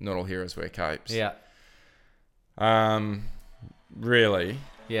Not All Heroes Wear Capes. Yeah. Really?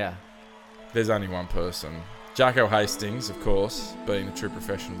 Yeah. There's only one person. Jacko Hastings, of course, being the true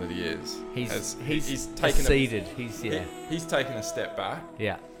professional that he is. He's taken conceded. He's taken a step back.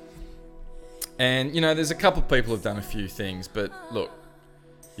 Yeah. And, there's a couple of people who've done a few things, but look,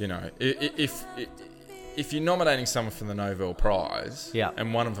 if you're nominating someone for the Nobel Prize,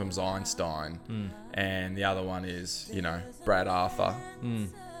 and one of them's Einstein, and the other one is, Brad Arthur,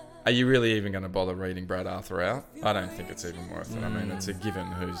 are you really even going to bother reading Brad Arthur out? I don't think it's even worth it. I mean, it's a given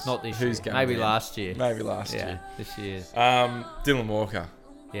who's not this who's year. going Maybe last year. Maybe last year. This year. Dylan Walker.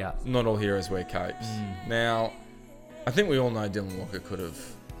 Yeah. Not all heroes wear capes. Now, I think we all know Dylan Walker could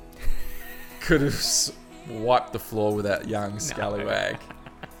have wiped the floor with that young scallywag.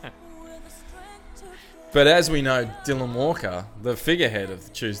 But as we know, Dylan Walker, the figurehead of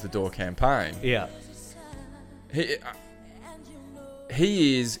the Choose the Door campaign,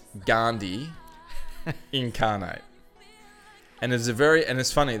 he is Gandhi incarnate. And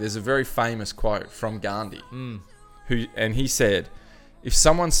it's funny, there's a very famous quote from Gandhi, and he said, if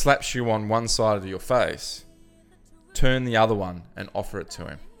someone slaps you on one side of your face, turn the other one and offer it to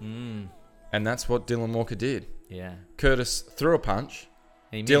him. And that's what Dylan Walker did. Yeah. Curtis threw a punch.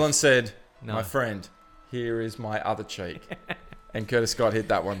 Dylan said, no. My friend, here is my other cheek. And Curtis Scott hit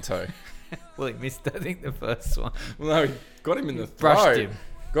that one too. Well, he missed, I think, the first one. Well, no, he got him in the throat. Brushed him.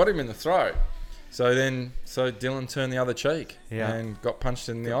 Got him in the throat. So Dylan turned the other cheek and got punched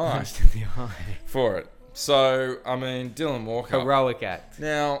in the eye. For it. So, I mean, Dylan Walker. Heroic act.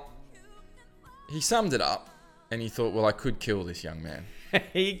 Now, he summed it up and he thought, well, I could kill this young man.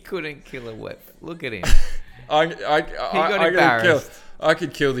 He couldn't kill a whip. Look at him. He got embarrassed. I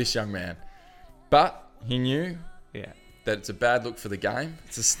could kill this young man. But he knew that it's a bad look for the game.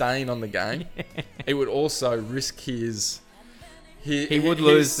 It's a stain on the game. It would also risk his... He would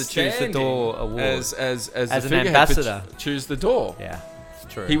lose the Choose the Door award as an ambassador. Choose the Door. Yeah, it's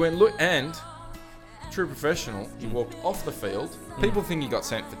true. He went and true professional. He walked off the field. People think he got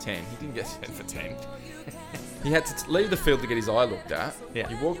sent for 10. He didn't get sent for 10. He had to leave the field to get his eye looked at. Yeah.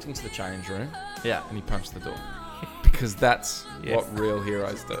 He walked into the change room. Yeah, and he punched the door. Because that's Yes. what real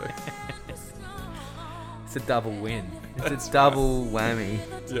heroes do. It's a double win. It's a double whammy.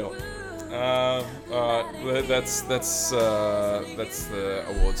 Yeah. All right. Well, that's the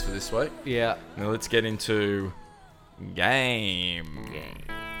awards for this week. Yeah. Now let's get into game.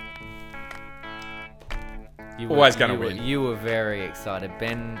 Always gonna win. You were very excited.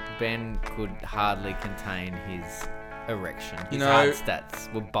 Ben could hardly contain his erection. His hard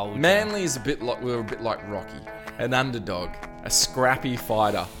stats were bulging. Manly is we were a bit like Rocky, an underdog, a scrappy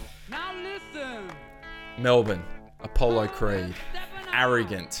fighter. Now listen. Melbourne, Apollo Creed,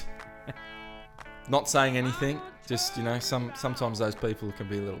 arrogant, not saying anything. Just sometimes those people can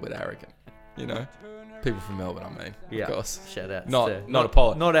be a little bit arrogant. People from Melbourne, I mean, Yeah. of course. Shout out. Not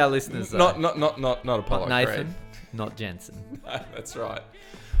Apollo. Not our listeners, though. Not Apollo. Not Nathan. Creed. Not Jensen. No, that's right.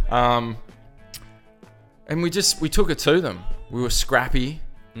 And we took it to them. We were scrappy.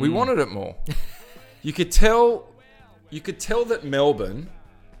 We wanted it more. You could tell that Melbourne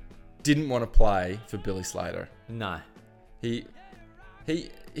didn't want to play for Billy Slater. No.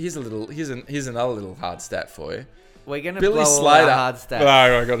 Here's another little hard stat for you. We're going to Billy blow Slater. all our hard stats.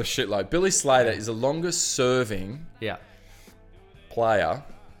 No, I got a shitload. Billy Slater is the longest serving Yeah. player.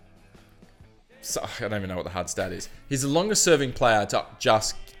 So, I don't even know what the hard stat is. He's the longest serving player to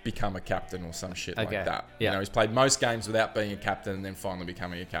just become a captain or some shit like that. Yeah. He's played most games without being a captain and then finally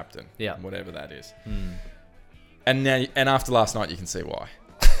becoming a captain. Yeah. Whatever that is. And after last night, you can see why.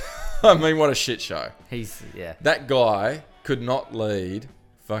 I mean, what a shit show. That guy could not lead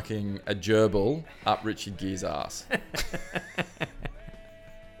fucking a gerbil up Richard Gere's ass. Bit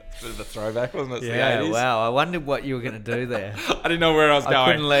of a throwback, wasn't it? It's Yeah, the 80s. wow. I wondered what you were going to do there. I didn't know where I was going. I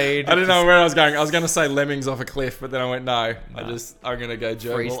couldn't lead. I didn't know where I was going. I was going to say lemmings off a cliff, but then I went, no. I'm going to go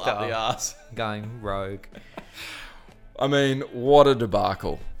gerbil up Freestyle. the ass. Going rogue. I mean, what a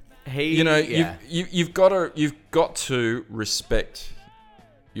debacle. You've got to respect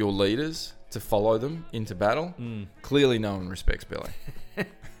your leaders to follow them into battle. Clearly, no one respects Billy.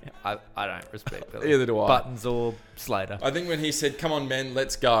 I don't respect Billy. Either do I. Buttons or Slater. I think when he said, "Come on, men,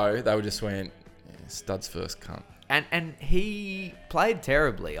 let's go," they were just went, "Studs first, cunt." And he played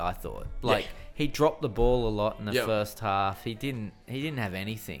terribly, I thought. He dropped the ball a lot in the first half. He didn't have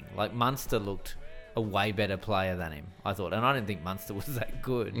anything. Like Munster looked a way better player than him, I thought. And I didn't think Munster was that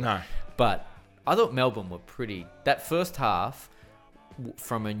good. No. But I thought Melbourne were pretty... That first half,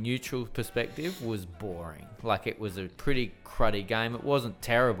 from a neutral perspective, was boring. Like, it was a pretty cruddy game. It wasn't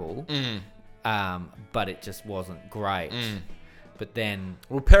terrible, but it just wasn't great. But then...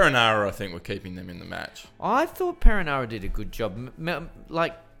 Well, Perinara, I think, were keeping them in the match. I thought Perinara did a good job.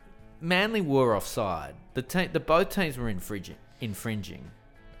 Manly were offside. Both teams were infringing.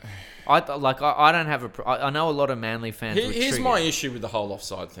 I don't have I know a lot of Manly fans. Here's my issue with the whole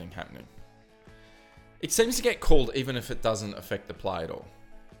offside thing happening. It seems to get called even if it doesn't affect the play at all.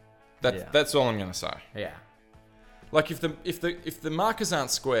 That's all I'm going to say. Yeah. Like if the markers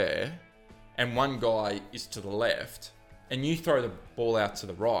aren't square, and one guy is to the left, and you throw the ball out to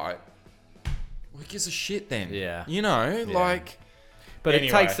the right, who gives a shit then? Yeah. But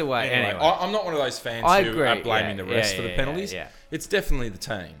it takes away. Anyway. I'm not one of those fans who are blaming the rest for the penalties. Yeah. It's definitely the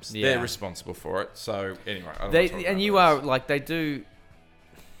teams. Yeah. They're responsible for it. So anyway, they do.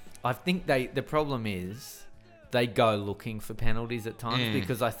 I think the problem is they go looking for penalties at times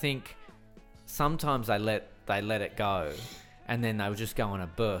because I think sometimes they let it go, and then they would just go on a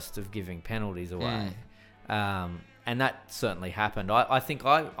burst of giving penalties away. And that certainly happened. I think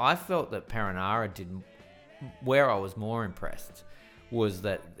I felt that Perinara did. Where I was more impressed was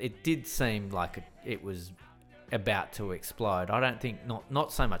that it did seem like it was about to explode. I don't think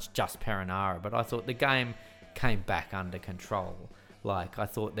not so much just Perinara, but I thought the game came back under control. Like I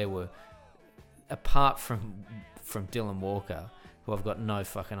thought there were, apart from Dylan Walker, who I've got no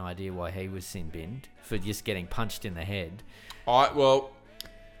fucking idea why he was sin binned for just getting punched in the head.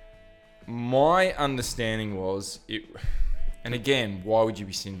 My understanding was it, and again, why would you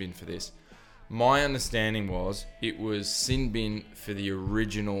be sin binned for this? My understanding was it was sin bin for the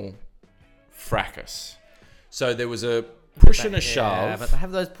original fracas. So there was a push and a shove. Yeah, but they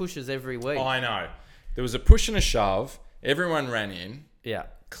have those pushes every week. I know. There was a push and a shove. Everyone ran in. Yeah.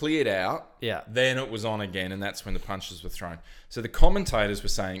 Cleared out. Yeah. Then it was on again, and that's when the punches were thrown. So the commentators were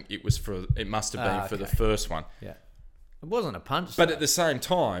saying it must have been for the first one. Yeah. It wasn't a punch. But at the same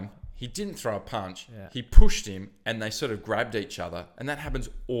time, he didn't throw a punch. Yeah. He pushed him, and they sort of grabbed each other, and that happens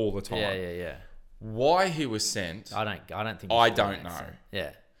all the time. Yeah. Why he was sent, I don't think. I don't know.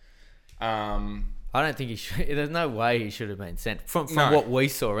 Yeah. I don't think he should. There's no way he should have been sent from what we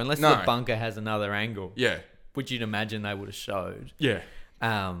saw, unless the bunker has another angle. Yeah. Which you'd imagine they would have showed. Yeah.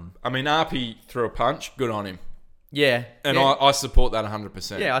 I mean, Arpey threw a punch. Good on him. Yeah. And yeah. I support that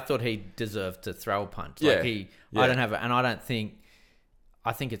 100%. Yeah, I thought he deserved to throw a punch. Yeah.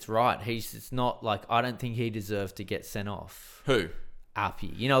 I think it's right. It's not like, I don't think he deserved to get sent off. Who?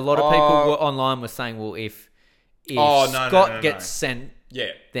 Arpey. You know, a lot of people online were saying, well, if Scott gets sent,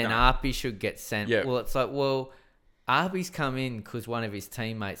 then Arpey should get sent. Yeah. Well, it's like, well, Arpey's come in because one of his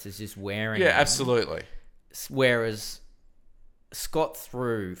teammates is just wearing him. Absolutely. Whereas Scott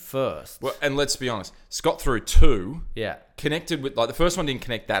threw first. Well, and let's be honest, Scott threw 2. Yeah. Connected with, like, the first one didn't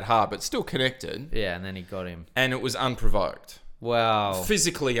connect that hard, but still connected. Yeah, and then he got him. And it was unprovoked. Wow.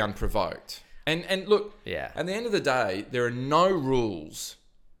 Physically unprovoked. And look, at the end of the day, there are no rules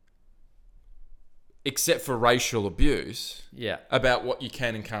except for racial abuse about what you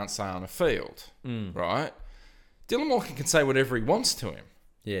can and can't say on a field, right? Dylan Walker can say whatever he wants to him.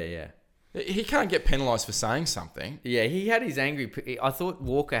 Yeah. He can't get penalised for saying something. Yeah, he had his angry... I thought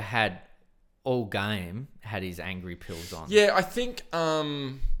Walker had all game had his angry pills on. Yeah, I think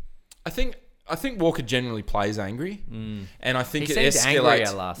Walker generally plays angry, and I think He it seemed angrier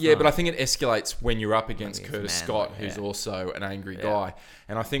escalates. last Yeah, night. but I think it escalates when you're up against Against Curtis Manly, Scott, who's yeah. also an angry guy.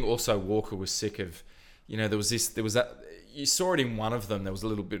 And I think also Walker was sick of, there was that. You saw it in one of them. There was a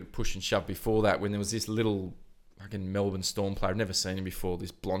little bit of push and shove before that when there was this little fucking Melbourne Storm player. I've never seen him before.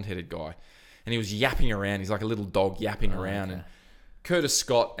 This blonde-headed guy, and he was yapping around. He's like a little dog yapping around, okay. and Curtis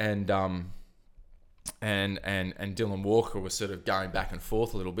Scott and Dylan Walker was sort of going back and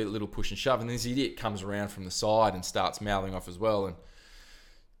forth a little push and shove, and this idiot comes around from the side and starts mouthing off as well, and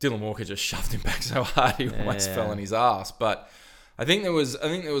Dylan Walker just shoved him back so hard he almost fell on his ass. But I think there was a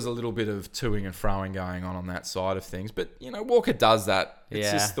little bit of toing and froing going on that side of things. But Walker does that.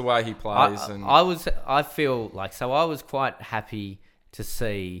 It's just the way he plays. I was quite happy to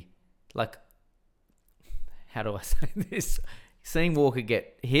see, like, how do I say this? Seeing Walker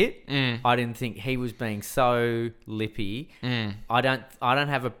get hit, I didn't think he was being so lippy. I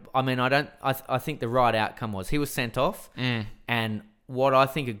think the right outcome was he was sent off, and what I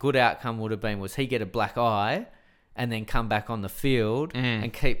think a good outcome would have been was he get a black eye and then come back on the field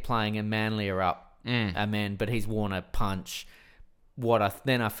and keep playing, and Manly are up a man, but he's worn a punch. I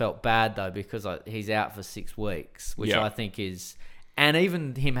felt bad though, because he's out for 6 weeks, which I think is, and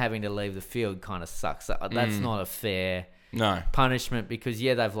even him having to leave the field kind of sucks. That's not a fair punishment, because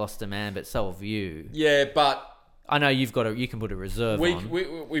they've lost a man, but so have you. Yeah, but I know you can put a reserve on.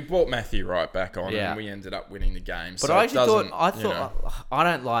 We brought Matthew Wright back on, and we ended up winning the game. But I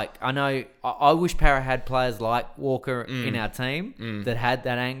wish Parra had players like Walker in our team that had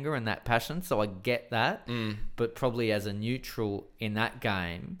that anger and that passion. So I get that, but probably as a neutral in that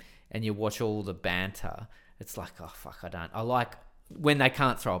game, and you watch all the banter, it's like, oh fuck, I like when they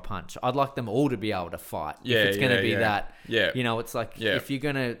can't throw a punch. I'd like them all to be able to fight. If it's going to be that. Yeah. It's like, if you're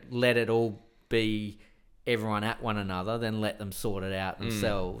going to let it all be everyone at one another, then let them sort it out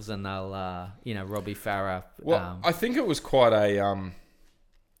themselves, and they'll, Robbie Farah. Well, I think it was quite a...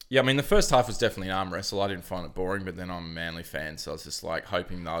 the first half was definitely an arm wrestle. I didn't find it boring, but then I'm a Manly fan, so I was just like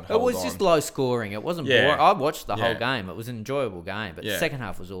hoping they'd hold on. It was just low scoring. It wasn't boring. I watched the whole game. It was an enjoyable game, but the second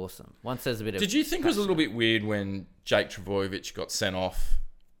half was awesome. Once there's a bit of... Did you think it was a little bit weird when Jake Trbojevic got sent off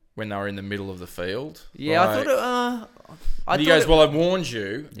when they were in the middle of the field? Yeah, I thought he goes, well, I warned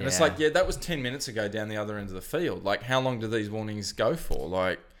you. And it's like, that was 10 minutes ago down the other end of the field. Like, how long do these warnings go for?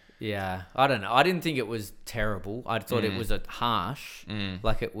 Like... Yeah, I don't know. I didn't think it was terrible. I thought it was a harsh,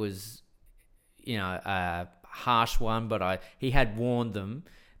 like it was, a harsh one. But he had warned them.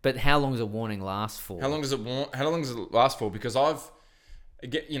 But how long does a warning last for? How long does it last for? Because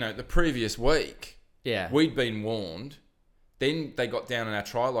the previous week, we'd been warned. Then they got down on our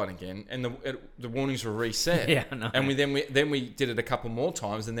try line again, and the warnings were reset. Yeah, I know. And we did it a couple more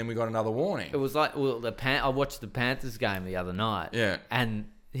times, and then we got another warning. It was like, I watched the Panthers game the other night. Yeah, and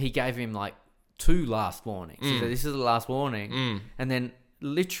he gave him like 2 last warnings. He said, this is the last warning. And then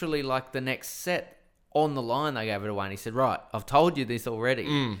literally like the next set on the line, they gave it away. And he said, right, I've told you this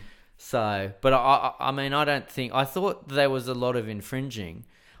already. So, but I thought there was a lot of infringing.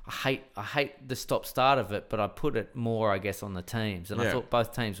 I hate the stop-start of it, but I put it more, I guess, on the teams. And I thought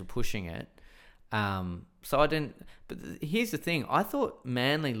both teams were pushing it. So I didn't... But here's the thing. I thought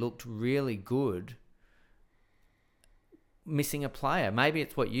Manly looked really good missing a player. Maybe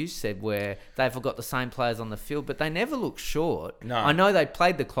it's what you said, where they've got the same players on the field, but they never look short. No. I know they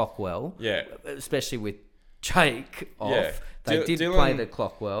played the clock well. Yeah. Especially with Jake off. Yeah. They did play the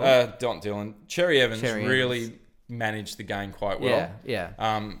clock well. Don't Dylan. Cherry Evans really managed the game quite well. Yeah.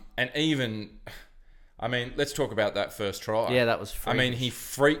 And even... let's talk about that first try. Yeah, that was freakish.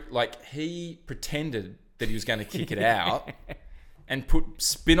 he pretended that he was going to kick it out, and put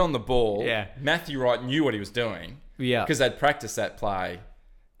spin on the ball. Yeah. Matthew Wright knew what he was doing. Yeah. Because they'd practiced that play.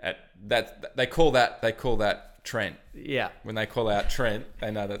 They call that Trent. Yeah. When they call out Trent,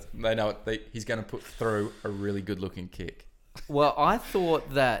 they know he's going to put through a really good looking kick. Well, I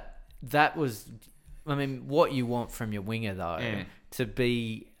thought that was, I mean, what you want from your winger though, to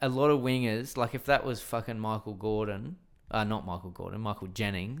be a lot of wingers. Like if that was fucking Michael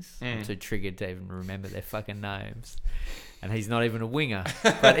Jennings. I'm too triggered to even remember their fucking names, and he's not even a winger.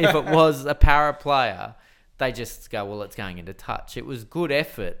 But if it was a para player, they just go, well, it's going into touch. It was good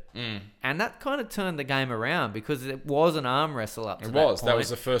effort, and that kind of turned the game around because it was an arm wrestle up to that point. That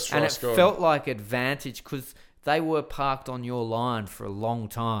was the first try scored. And it felt like advantage because they were parked on your line for a long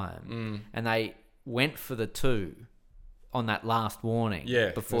time, and they went for the 2 on that last warning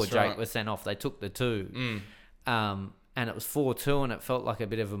before Jake was sent off. They took the 2, and it was 4-2, and it felt like a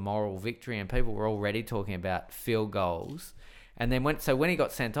bit of a moral victory, and people were already talking about field goals. And then when he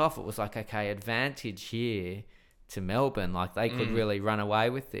got sent off, it was like, okay, advantage here to Melbourne. Like they could really run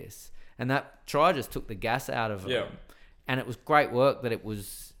away with this. And that try just took the gas out of them. And it was great work that it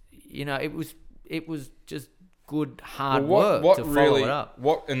was, it was just good, hard work to follow it up.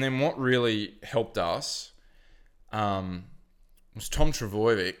 What really helped us was Tom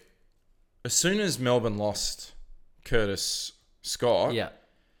Trbojevic. As soon as Melbourne lost Curtis Scott,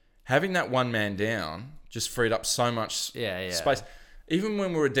 having that one man down just freed up so much space. Even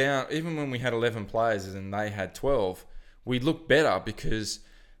when we were down, even when we had 11 players and they had 12, we looked better because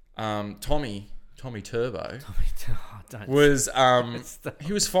Tommy Turbo was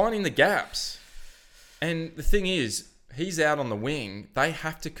he was finding the gaps. And the thing is, he's out on the wing. They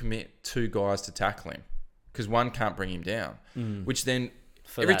have to commit 2 guys to tackle him because one can't bring him down. Which then,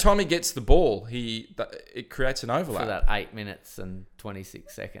 every time he gets the ball, it creates an overlap. For that 8 minutes and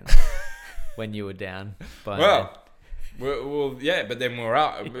 26 seconds when you were down. By well, yeah, but then we're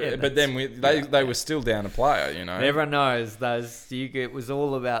up. But then they were still down a player, you know. Everyone knows it was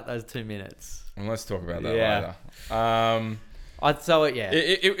all about those 2 minutes. And let's talk about that later.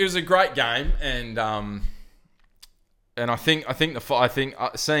 It was a great game, and I think seeing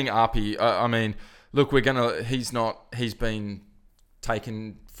Arpy. I mean, look, he's been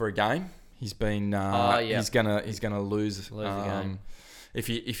taken for a game. He's been he's gonna lose a game if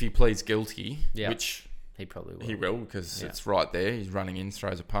he pleads guilty, which he probably will. He will because it's right there. He's running in,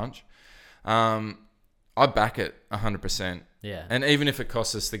 throws a punch. I back it 100%. Yeah, and even if it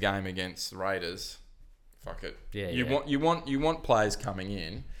costs us the game against the Raiders. Fuck it. Yeah, you want players coming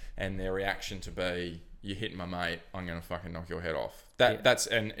in and their reaction to be, "You hit my mate, I'm gonna fucking knock your head off." That's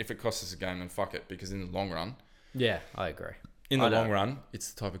and if it costs us a game, then fuck it, because in the long run, I agree. In the long run,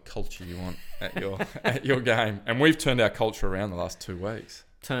 it's the type of culture you want at your game, and we've turned our culture around the last 2 weeks.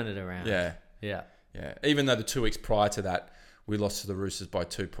 Turn it around. Yeah. Even though the 2 weeks prior to that, we lost to the Roosters by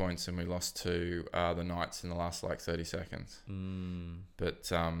 2 points, and we lost to the Knights in the last 30 seconds.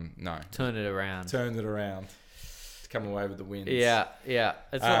 But no, turned it around to come away with the wins. Yeah.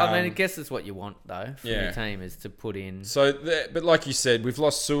 I guess it's what you want though from your team, is to put in. So, but like you said, we've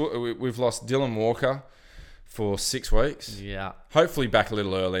lost Dylan Walker for 6 weeks. Yeah. Hopefully back a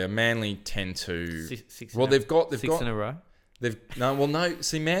little earlier. Manly tend to. They've got 6 in a row.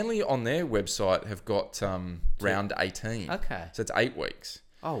 See, Manly on their website have got round 18. Okay. So it's 8 weeks.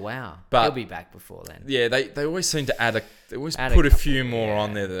 Oh wow! But he'll be back before then. Yeah, they always seem to add put a few more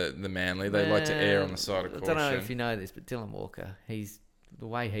on there. The Manly, they like to err on the side of caution. I don't know if you know this, but Dylan Walker, the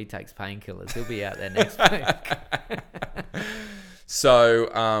way he takes painkillers, he'll be out there next week. So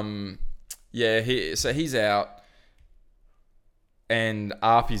he's out. And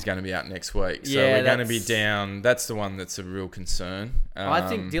Arpy's going to be out next week. So we're going to be down. That's the one that's a real concern. I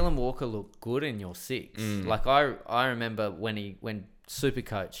think Dylan Walker looked good in your 6. Like I remember when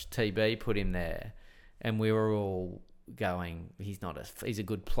Supercoach TB put him there, and we were all going, he's a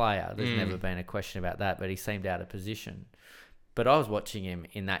good player. There's never been a question about that, but he seemed out of position. But I was watching him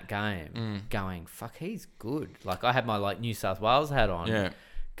in that game going, fuck, he's good. Like I had my New South Wales hat on. Yeah.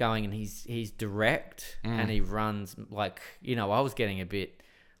 Going, and he's direct and he runs I was getting a bit,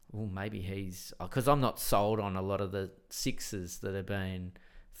 maybe because I'm not sold on a lot of the 6s that have been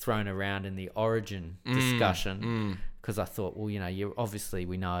thrown around in the Origin discussion, because I thought, you obviously,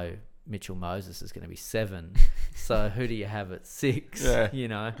 we know Mitchell Moses is going to be 7, so who do you have at 6?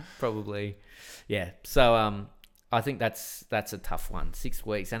 Probably so I think that's a tough one, 6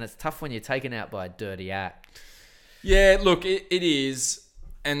 weeks, and it's tough when you're taken out by a dirty act. Look, it is.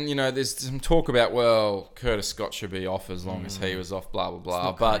 And, there's some talk about, Curtis Scott should be off as long as he was off, blah, blah, blah.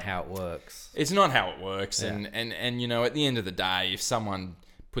 It's not how it works. It's not how it works. Yeah. And at the end of the day, if someone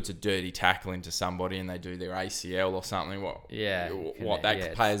puts a dirty tackle into somebody and they do their ACL or something, what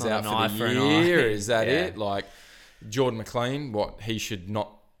that pays out for the year? Is that it? Like Jordan McLean, he should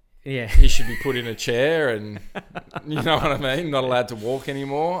not. Yeah, he should be put in a chair and you know what I mean, not allowed to walk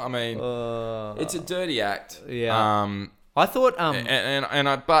anymore. I mean, it's a dirty act. Yeah. I thought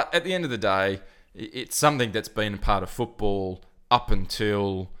but at the end of the day, it's something that's been a part of football up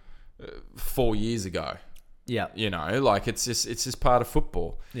until 4 years ago. Yeah. You know, like it's just part of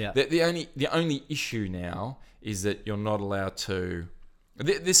football. Yeah. The only issue now is that you're not allowed to.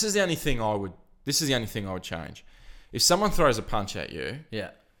 This is the only thing I would change. If someone throws a punch at you,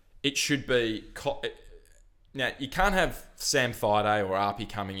 it should be. Now you can't have Sam Thaiday or Arpey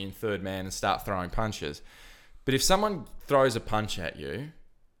coming in third man and start throwing punches. But if someone throws a punch at you,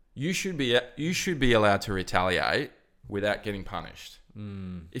 you should be allowed to retaliate without getting punished.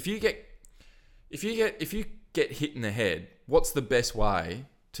 If you get hit in the head, what's the best way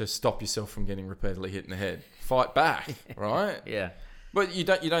to stop yourself from getting repeatedly hit in the head? Fight back, right? Yeah. But you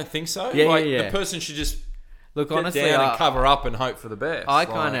don't think so? Yeah, The person should just look, get honestly, down and cover up and hope for the best.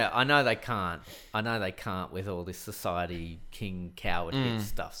 I know they can't. I know they can't with all this society king coward hit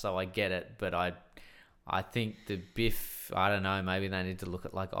stuff. So I get it, but I think the biff, I don't know, maybe they need to look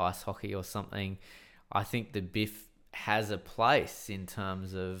at like ice hockey or something. I think the biff has a place in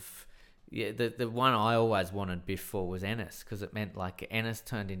terms of, the one I always wanted biff for was Ennis, because it meant like Ennis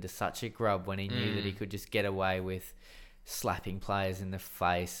turned into such a grub when he knew that he could just get away with slapping players in the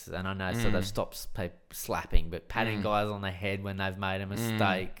face. And I know, so they've stopped slapping, but patting guys on the head when they've made a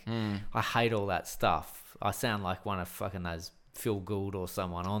mistake. I hate all that stuff. I sound like one of fucking those Phil Gould or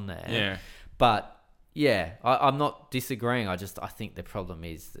someone on there. Yeah. But yeah, I'm not disagreeing. I think the problem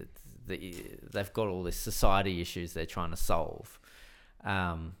is that they've got all these society issues they're trying to solve.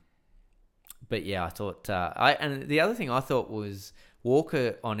 But yeah, I thought, and the other thing I thought was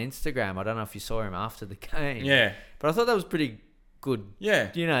Walker on Instagram. I don't know if you saw him after the game. Yeah. But I thought that was pretty good.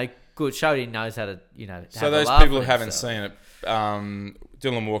 Yeah. You know, good. Showed he knows how to, So those people who haven't seen it,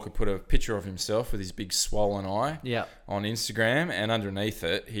 Dylan Walker put a picture of himself with his big swollen eye on Instagram, and underneath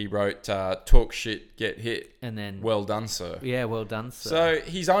it he wrote, talk shit, get hit. And then, well done, sir. Yeah, well done, sir. So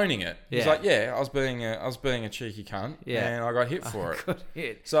he's owning it. He's like, I was being a cheeky cunt, and I got hit for it. Got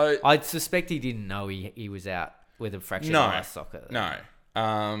hit. So I suspect he didn't know he was out with a fractured eye socket. No.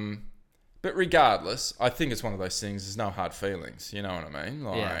 But regardless, I think it's one of those things. There's no hard feelings. You know what I mean?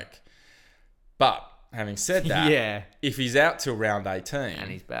 But having said that, if he's out till round 18 and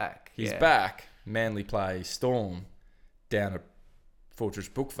he's back, Manly play Storm down at Fortress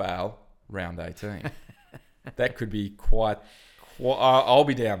Brookvale round 18. That could be quite. I'll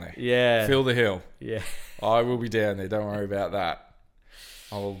be down there. Yeah, Feel the hill. Yeah, I will be down there. Don't worry about that.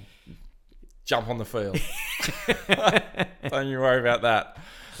 I'll jump on the field. Don't you worry about that.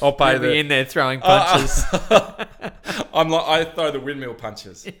 I'll pay be in there throwing punches. I throw the windmill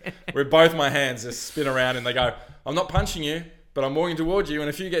punches, where both my hands just spin around and they go, I'm not punching you, but I'm walking towards you, and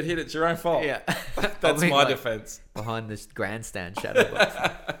if you get hit, it's your own fault. Yeah. That's my defence. Behind this grandstand shadow box.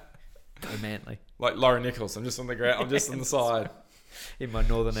 Go Manly. Like Laurie Nichols, I'm just on the ground, I'm just on the side. In my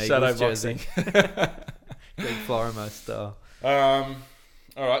Northern Shadow Eagles jersey. Greg Florimo style.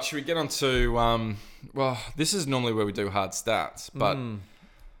 All right, should we get on to... well, this is normally where we do hard stats, but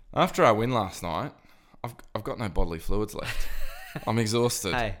after our win last night, I've got no bodily fluids left. I'm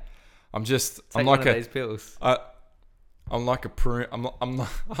exhausted. Hey, I'm like one of these pills. I'm like a prune.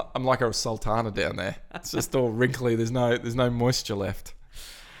 I'm like a sultana down there. It's just all wrinkly. There's no moisture left.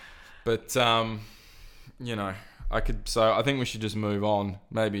 But I think we should just move on.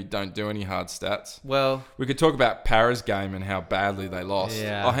 Maybe don't do any hard stats. Well, we could talk about Parra's game and how badly they lost.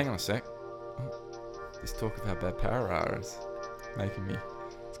 Yeah. Oh, hang on a sec. This talk of how bad Parra are is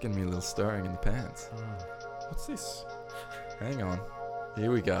it's getting me a little stirring in the pants. What's this? Hang on.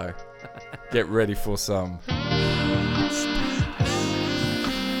 Here we go. Get ready for some.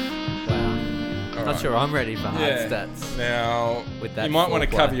 Not sure I'm ready for hard stats. Now, with that you might want to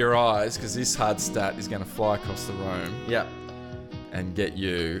cover your eyes, because this hard stat is going to fly across the room. Yep. And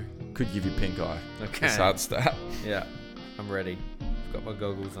could give you pink eye. Okay. This hard stat. Yeah. I'm ready. I've got my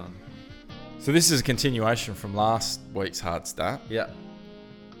goggles on. So this is a continuation from last week's hard stat. Yeah.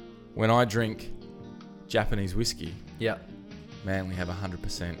 When I drink Japanese whiskey, Manly have a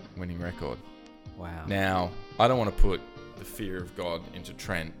 100% winning record. Wow. Now, I don't want to put the fear of God into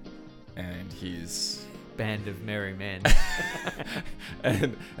Trent and his band of merry men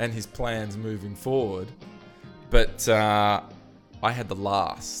and his plans moving forward, but I had the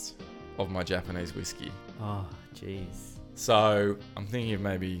last of my Japanese whiskey. Oh, jeez. So I'm thinking of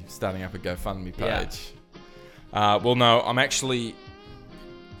maybe starting up a GoFundMe page. Well, no, I'm actually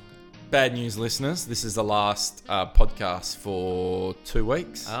bad news, listeners. This is the last podcast for 2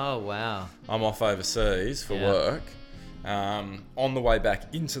 weeks. Oh, wow. I'm off overseas for work. On the way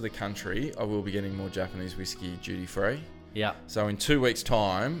back into the country, I will be getting more Japanese whiskey duty free. Yeah. So in 2 weeks'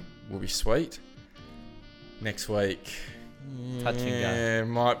 time, we'll be sweet. Next week, Touch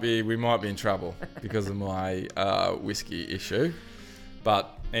and go. we might be in trouble because of my whiskey issue.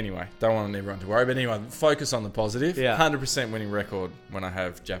 But anyway, don't want everyone to worry. But anyway, focus on the positive. Yeah. 100% winning record when I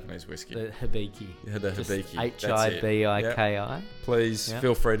have Japanese whiskey. The Hibiki. The Hibiki. Hibiki. Please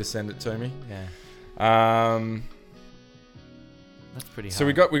feel free to send it to me. Yeah. That's pretty hard. So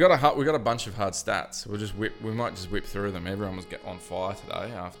we got a bunch of hard stats. We might just whip through them. Everyone was on fire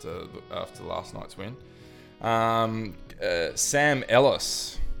today after last night's win. Sam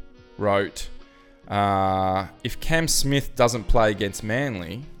Ellis wrote, if Cam Smith doesn't play against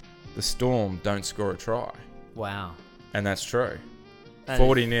Manly, the Storm don't score a try. Wow. And that's true.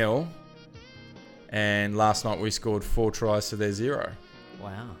 40-0. And last night we scored 4 tries to their 0.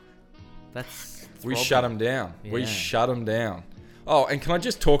 Wow. We shut them down. Yeah. We shut them down. Oh, and can I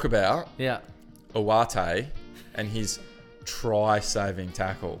just talk about Owate and his try-saving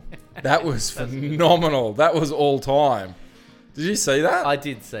tackle? That was phenomenal. That was all time. Did you see that? I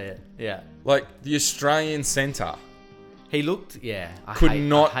did see it. Yeah. Like the Australian centre. He looked, I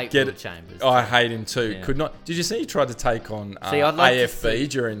hate get Will it. Chambers. I hate him too. Yeah. Could not. Did you see he tried to take on I'd like to AFB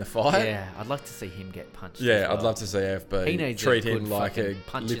during the fight? Yeah, I'd like to see him get punched. Yeah, as well. I'd love to see AFB He needs treat a him good like a fucking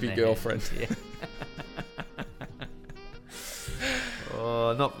punch in lippy the girlfriend. head. Yeah.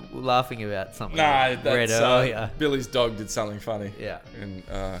 Oh, not laughing about something. No, I read that's earlier. Billy's dog did something funny. Yeah. And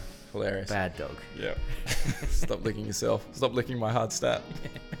hilarious. Bad dog. Yeah. Stop licking yourself. Stop licking my hard stat.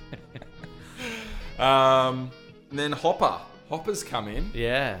 Then Hopper's come in.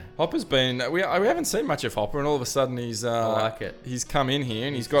 Yeah. Hopper's been... We haven't seen much of Hopper, and all of a sudden he's... I like it. He's come in here,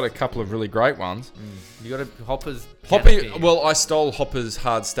 and he's got a couple of really great ones. You got a Hopper's... Well, I stole Hopper's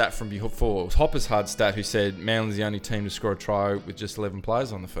hard stat from before. It was Hopper's hard stat who said Manly's the only team to score a try with just 11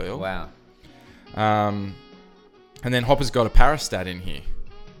 players on the field. Wow. And then Hopper's got a Parra stat in here.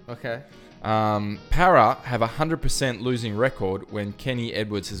 Okay. Parra have a 100% losing record when Kenny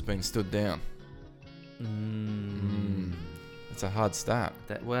Edwards has been stood down. It's a hard stat.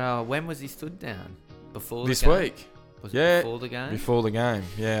 When was he stood down? Before this the game? week. Was it before the game? Before the game.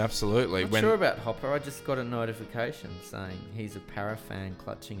 Yeah, absolutely. I'm not sure about Hopper. I just got a notification saying he's a Parra fan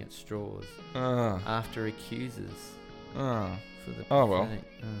clutching at straws after accusers for the pathetic. Oh well,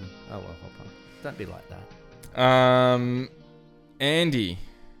 Hopper. Don't be like that. Andy.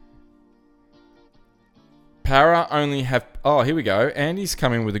 Parra only have... Oh, here we go. Andy's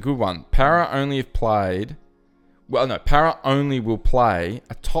coming with a good one. Parra only have played... Well, no. Parra only will play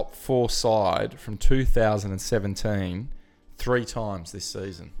a top 4 side from 2017 3 times this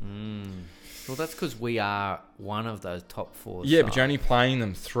season. Well, that's because we are one of those top 4 Yeah, sides. but you're only playing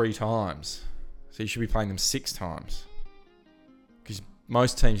them 3 times. So you should be playing them 6 times. Because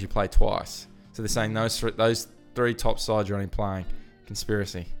most teams you play twice. So they're saying those 3 top sides you're only playing.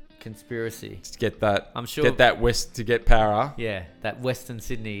 Conspiracy. To get that, I'm sure. Get that West to get Parra. Yeah, that Western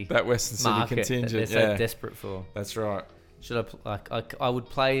Sydney. That Western Sydney market contingent. that they're so desperate for. That's right. Should I would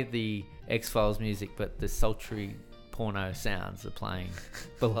play the X-Files music, but the sultry porno sounds are playing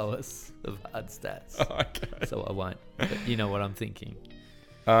below us of hard stats. Okay. So I won't. But you know what I'm thinking.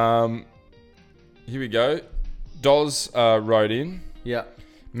 Here we go. Doz wrote in. Yeah.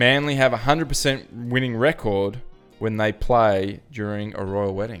 Manly have a 100% winning record when they play during a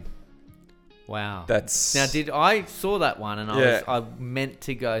royal wedding. Wow. That's... Now, I saw that one and I meant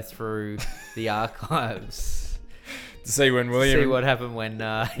to go through the archives to see when William... See what happened when...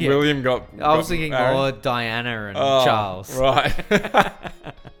 William got... I was thinking married. more Diana and Charles. Right. I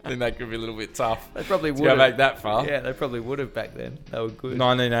think that could be a little bit tough. They probably would have back that far. Yeah, they probably would have back then. They were good.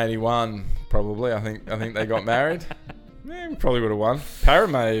 1981, probably. I think they got married. Yeah, we probably would have won. Parra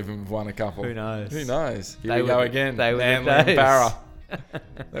may even have won a couple. Who knows? Here we go again. They Manly were and Parra.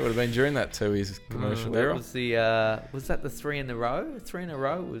 That would have been during that 2 years commercial era. Was that the 3 in a row? 3 in a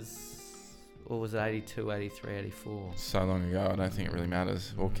row was, or was it 82, 83, 84? So long ago, I don't think it really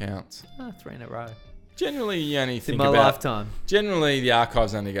matters or counts. 3 in a row. Generally, you only It's think in my about... lifetime. Generally, the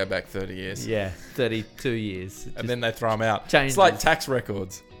archives only go back 30 years. Yeah, 32 years. And then they throw them out. Changes. It's like tax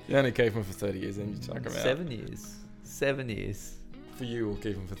records. You only keep them for 30 years, then you chuck them out. 7 years. 7 years. For you, we'll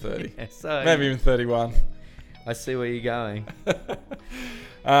keep them for 30. Yeah, so maybe even 31. I see where you're going.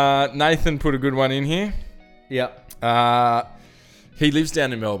 Nathan put a good one in here. Yep. He lives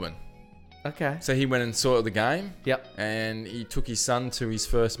down in Melbourne. Okay. So he went and saw the game. Yep. And he took his son to his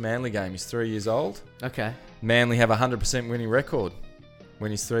first Manly game. He's 3 years old. Okay. Manly have a 100% winning record. when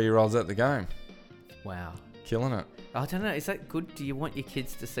his 3-year-old's at the game. Wow. Killing it. I don't know. Is that good? Do you want your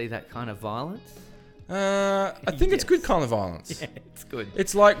kids to see that kind of violence? I think it's good kind of violence. Yeah, it's good.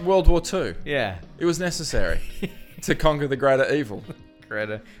 It's like World War II. Yeah. It was necessary to conquer the greater evil.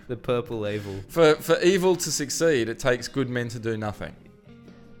 Greta, the purple evil. For evil to succeed, it takes good men to do nothing.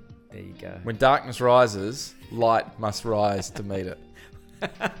 There you go. When darkness rises, light must rise to meet it.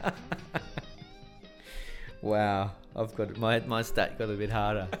 Wow. I've got my stat got a bit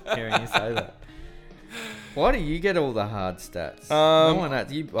harder hearing you say that. Why do you get all the hard stats? No one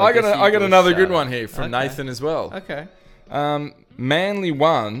had, I got another good one here from Okay. Nathan as well. Okay. Manly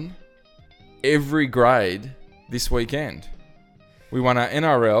won every grade this weekend. We won our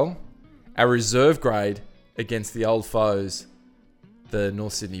NRL, our reserve grade against the old foes, the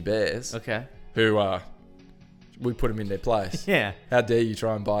North Sydney Bears, Okay. who we put them in their place. Yeah. How dare you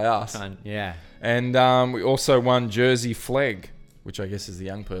try and buy us? Yeah. And we also won Jersey Flag, which I guess is the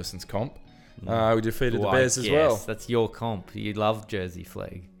young person's comp. We defeated the Bears as well. That's your comp. You love Jersey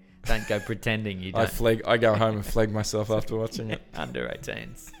Flag. Don't go pretending you don't. I go home and flag myself after watching it. Under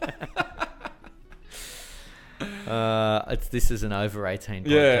 18s. This is an over 18 podcast.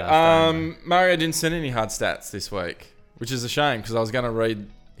 Yeah. Mario didn't send any hard stats this week, which is a shame because I was going to read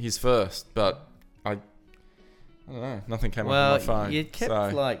his first, but I don't know. Nothing came up on my phone. You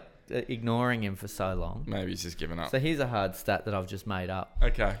kept ignoring him for so long. Maybe he's just given up. So here's a hard stat that I've just made up.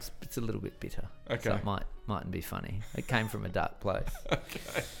 Okay. It's a little bit bitter. Okay. So it mightn't be funny. It came from a dark place.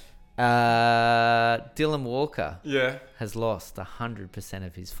 Okay. Dylan Walker has lost 100%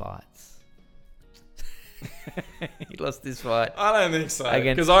 of his fights. He lost his fight. I don't think so.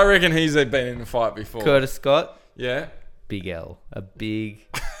 Against- Because I reckon he's been in a fight before. Curtis Scott, Yeah. big L. A big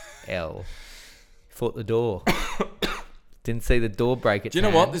L. Fought the door. Didn't see the door break its Do you know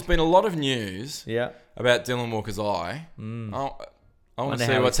hand. what? There's been a lot of news Yeah. about Dylan Walker's eye. I want Wonder to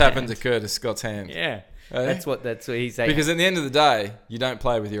see how what's his happened hand. to Curtis Scott's hand. Yeah. Eh? That's what he's saying. Because at the end of the day, you don't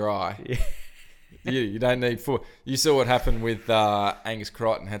play with your eye. Yeah. You don't need foot. You saw what happened with Angus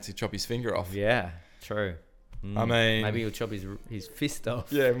Crichton, had to chop his finger off. Yeah, true. I mean... Maybe he'll chop his fist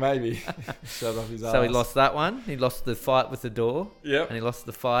off. Yeah, maybe. Shut off his ass. So he lost that one. He lost the fight with the door. Yep. And he lost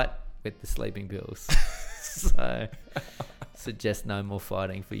the fight with the sleeping pills. So, suggest no more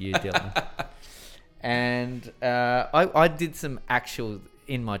fighting for you, Dylan. And I did some actual,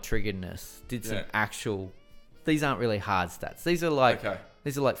 in my triggeredness, these aren't really hard stats. These are like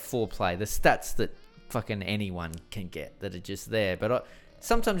foreplay. The stats that fucking anyone can get that are just there. But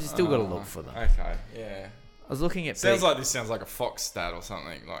sometimes you still got to look for them. Okay, yeah. I was looking at... This sounds like a Fox stat or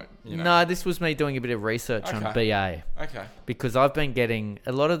something. No, this was me doing a bit of research on BA. Okay. Because I've been getting...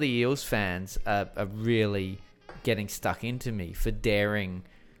 A lot of the Eels fans are really getting stuck into me for daring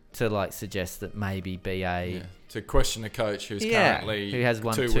to suggest that maybe BA... Yeah. To question a coach who's currently who has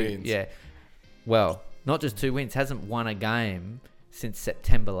won 2 wins. Yeah. Well, not just 2 wins. Hasn't won a game since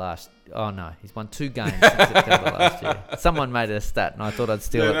September last... Oh, no. He's won 2 games since September last year. Someone made a stat, and I thought I'd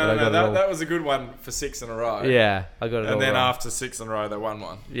steal it, but I got it all. That was a good one for 6 in a row. Yeah, I got it all. And then right. after 6 in a row, they won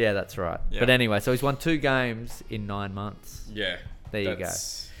one. Yeah, that's right. Yeah. But anyway, so he's won 2 games in 9 months. Yeah. There you go.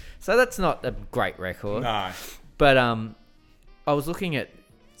 So that's not a great record. No. But I was looking at...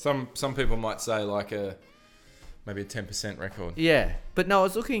 Some people might say maybe a 10% record. Yeah. But no, I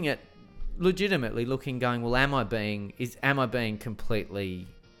was legitimately looking, going, well, am I being completely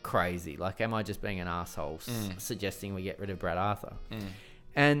crazy? Am I just being an asshole suggesting we get rid of Brad Arthur?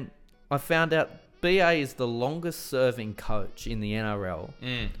 And I found out BA is the longest serving coach in the NRL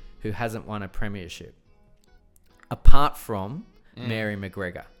who hasn't won a premiership, apart from Mary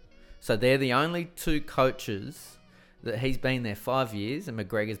McGregor. So they're the only 2 coaches that he's been there 5 years and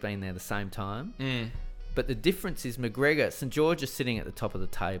McGregor's been there the same time. But the difference is St George is sitting at the top of the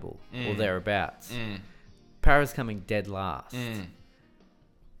table or thereabouts. Parra's coming dead last.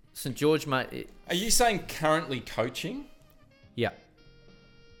 St George, mate. Are you saying currently coaching? Yeah.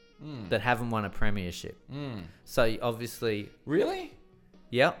 That haven't won a premiership. So obviously... Really?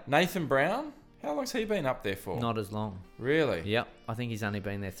 Yep. Nathan Brown? How long's he been up there for? Not as long. Really? Yep. I think he's only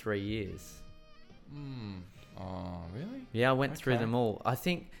been there 3 years. Oh, really? Yeah, I went through them all. I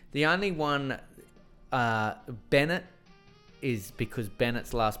think the only one... Bennett is because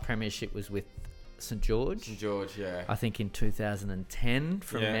Bennett's last premiership was with St George. St George, yeah. I think in 2010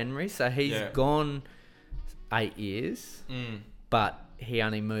 from memory. So he's gone 8 years, but he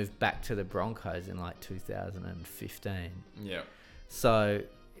only moved back to the Broncos in 2015. Yeah. So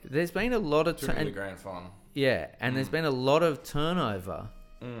there's been a lot of... the grand final. Yeah, and there's been a lot of turnover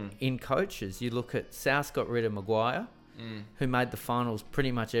in coaches. You look at South got rid of Maguire, who made the finals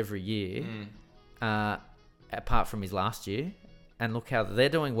pretty much every year, apart from his last year. and look how they're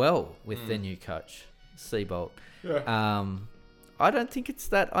doing well with their new coach, Seabolt. Yeah. I don't think it's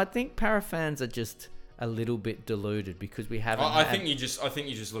that. I think Parra fans are just a little bit deluded because we haven't. I think you're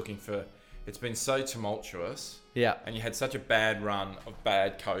just looking for. It's been so tumultuous. Yeah. And you had such a bad run of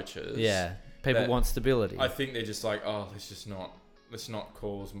bad coaches. Yeah. People want stability. I think they're just like, oh, let's not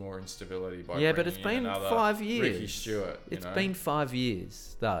cause more instability by but it's been 5 years. Ricky Stewart. It's been 5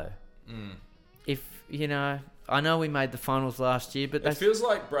 years though. If I know we made the finals last year, but it feels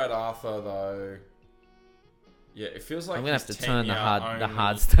like Brad Arthur though. Yeah, it feels like I'm gonna have to turn the only,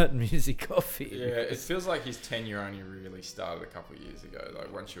 hard start music off here. Yeah, it feels like his tenure only really started a couple of years ago.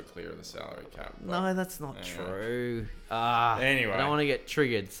 Like once you were clear of the salary cap. No, that's not true. Anyway, I don't want to get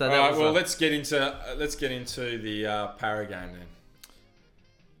triggered. So let's get into the Parra game then.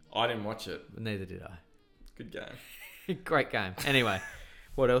 I didn't watch it. Neither did I. Good game. Great game. Anyway,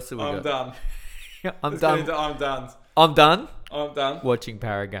 what else have we got? Done. I'm done. I'm done. I'm done. I'm done. Watching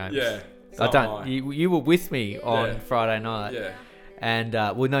Parra games. Yeah. I don't. You were with me on Friday night. Yeah. And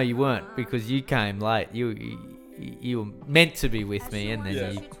well, no, you weren't because you came late. You were meant to be with me, and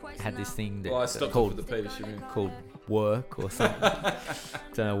then you had this thing that I stopped called for the piece. You mean? Called work or something.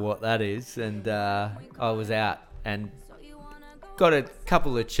 Don't know what that is. And I was out and got a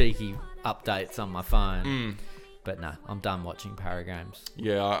couple of cheeky updates on my phone. But no, I'm done watching Parra games.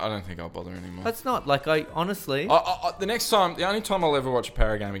 Yeah, I don't think I'll bother anymore. That's not like I honestly. The only time I'll ever watch a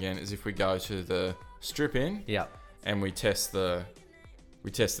Parra game again is if we go to the strip in. Yeah. And we test the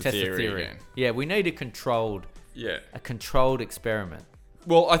theory again. Yeah, we need a controlled experiment.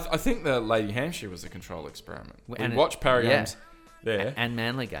 Well, I think the Lady Hampshire was a controlled experiment. We watched Parra games there and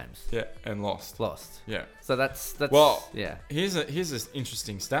Manly games. Yeah, and lost. Yeah. So that's yeah. Here's an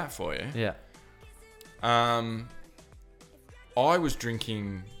interesting stat for you. Yeah. I was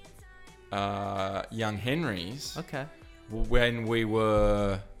drinking Young Henry's. Okay. When we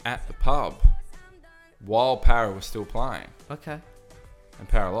were at the pub, while Parra was still playing. Okay. And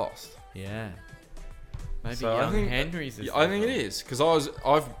Parra lost. Yeah. Maybe so Young Henry's. I think it is because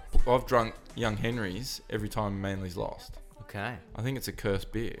I've drunk Young Henry's every time Manly's lost. Okay. I think it's a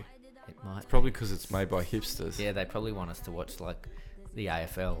cursed beer. It might. It's probably because it's made by hipsters. Yeah, they probably want us to watch like the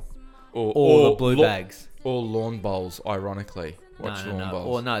AFL. Or the Blue Bags. Or Lawn Bowls, ironically. Lawn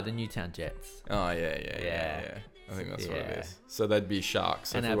Bowls. Or the Newtown Jets. Oh, yeah. I think that's what it is. So they'd be Sharks.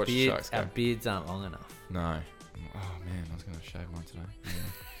 So and if we watch the Sharks game. Our beards aren't long enough. No. Oh, man, I was going to shave mine today. Yeah.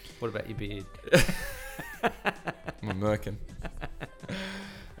 What about your beard? I'm a merkin.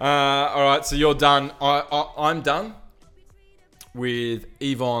 All right, so you're done. I'm done with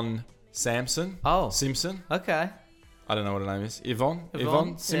Yvonne Simpson. Oh. Simpson. Okay. I don't know what her name is.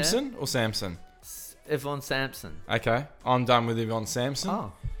 Yvonne Simpson or Samson? Yvonne Sampson. Okay. I'm done with Yvonne Sampson.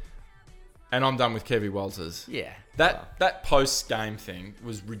 Oh. And I'm done with Kevy Walters. Yeah. That post-game thing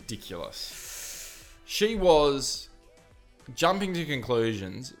was ridiculous. She was jumping to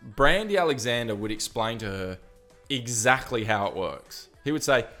conclusions. Brandy Alexander would explain to her exactly how it works. He would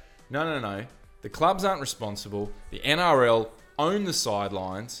say, no. The clubs aren't responsible. The NRL own the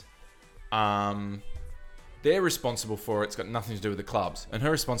sidelines. They're responsible for it. It's got nothing to do with the clubs. And her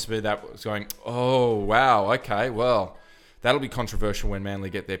responsibility that was going, oh, wow, okay, well, that'll be controversial when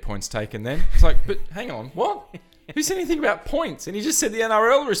Manly get their points taken then. It's like, but hang on, what? Who said anything about points? And he just said the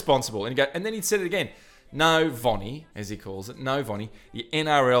NRL are responsible. And then he said it again. No, Vonnie, as he calls it. No, Vonnie. The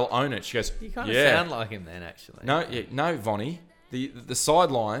NRL own it. She goes, you kind of sound like him then, actually. No, Vonnie. The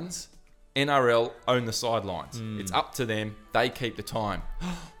sidelines, NRL own the sidelines. It's up to them. They keep the time.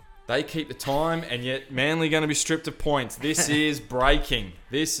 They keep the time, and yet Manly going to be stripped of points. This is breaking.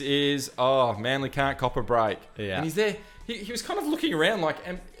 This is, Manly can't cop a break. Yeah. And he's there. He was kind of looking around like,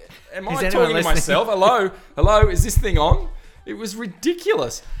 am I talking to myself? Hello, is this thing on? It was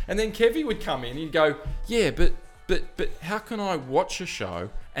ridiculous. And then Kevy would come in and he'd go, yeah, but how can I watch a show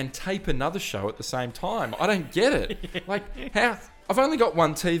and tape another show at the same time? I don't get it. Like, how? I've only got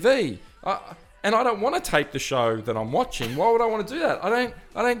one TV. And I don't want to tape the show that I'm watching. Why would I want to do that? I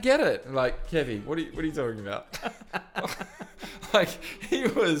don't get it. Like, Kevy, what are you talking about? Like, he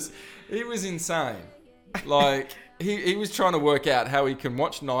was insane. Like, he was trying to work out how he can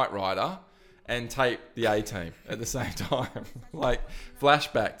watch Knight Rider and tape the A-Team at the same time. Like,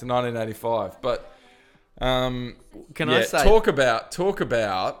 flashback to 1985. But I say, talk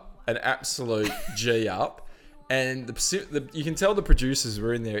about an absolute G up. And you can tell the producers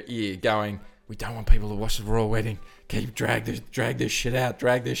were in their ear going, we don't want people to watch the royal wedding. Keep drag this shit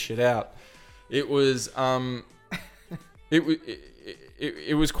out. It was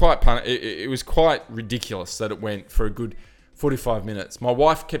it was quite ridiculous that it went for a good 45 minutes. My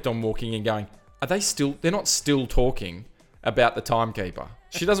wife kept on walking and going, they're not still talking? about the timekeeper.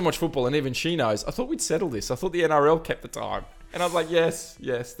 She doesn't watch football, and even she knows. I thought we'd settle this. I thought the NRL kept the time. And I was like, yes,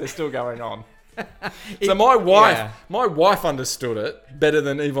 they're still going on. So my wife understood it better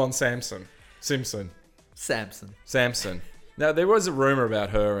than Yvonne Simpson. Now, there was a rumour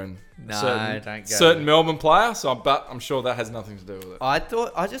about her and certain Melbourne player, but I'm sure that has nothing to do with it.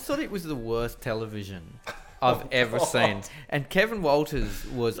 I just thought it was the worst television I've ever seen. And Kevin Walters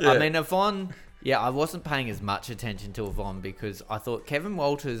was... I mean, Yvonne... Yeah, I wasn't paying as much attention to Yvonne because I thought Kevin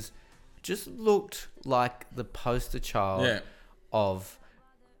Walters just looked like the poster child of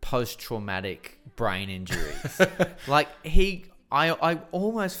post-traumatic brain injuries. Like, I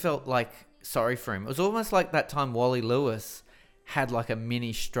almost felt like sorry for him. It was almost like that time Wally Lewis had like a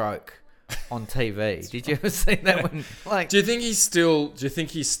mini stroke on TV. Did you ever see that one? Like, do you think he's still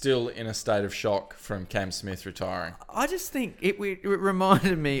in a state of shock from Cam Smith retiring? I just think it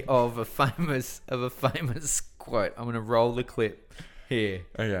reminded me of a famous quote. I'm going to roll the clip here.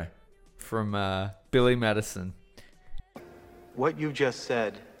 Okay. From Billy Madison. What you just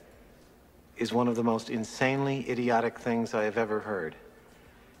said is one of the most insanely idiotic things I have ever heard.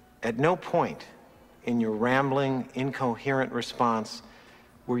 At no point in your rambling, incoherent response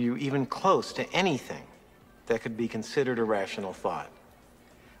were you even close to anything that could be considered a rational thought.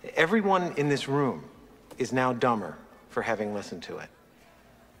 Everyone in this room is now dumber for having listened to it.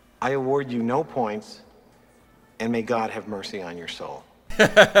 I award you no points, and may God have mercy on your soul.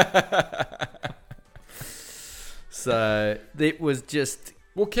 So it was just...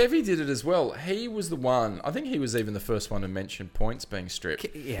 Well, Kevy did it as well. He was the one... I think he was even the first one to mention points being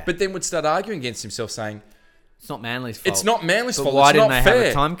stripped. Yeah. But then would start arguing against himself, saying... It's not Manly's fault. It's not Manly's fault. Why it's didn't not they fair.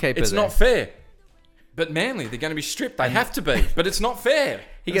 have a timekeeper It's there? not fair. But Manly, they're going to be stripped. They have to be. But it's not fair.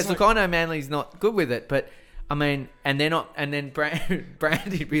 He goes, look, I know Manly's not good with it, but I mean, and they're not. And then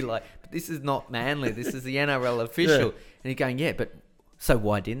Brandy'd be like, but this is not Manly. This is the NRL official. Yeah. And he's going, yeah, but so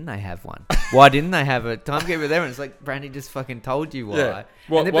why didn't they have one? Why didn't they have a timekeeper there? And it's like, Brandy just fucking told you why.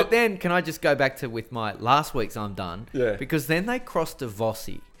 Yeah. But then, can I just go back to with my last week's I'm done? Yeah. Because then they crossed to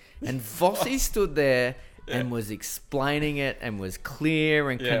Vossi. And Vossi stood there and was explaining it and was clear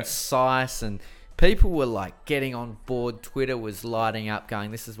and concise, and people were like getting on board. Twitter was lighting up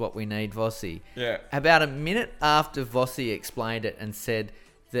going, this is what we need, Vossi. Yeah. About a minute after Vossi explained it and said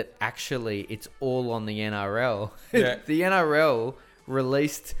that actually it's all on the NRL, Yeah. the NRL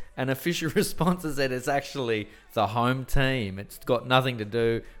released an official response that said it's actually the home team. It's got nothing to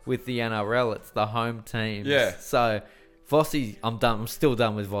do with the NRL. It's the home team. Yeah. So... Vossi, I'm done. I'm still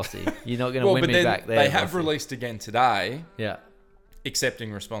done with Vossi. You're not going to win me back there. They have Vossi. released again today,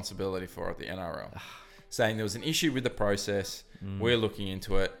 accepting responsibility for it, the NRL, saying there was an issue with the process. We're looking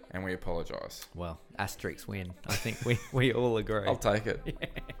into it and we apologise. Well, Asterix win. I think we all agree. I'll take it.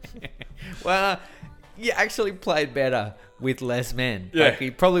 Well, you actually played better with less men. Yeah. Like,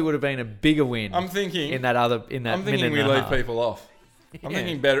 it probably would have been a bigger win. I'm thinking in that I'm minute thinking we and a leave half. people off. I'm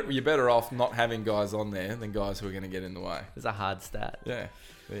thinking you're better off not having guys on there than guys who are going to get in the way. It's a hard stat. Yeah,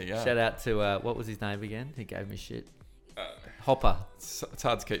 there you go. Shout out to, what was his name again? He gave me shit. Hopper. It's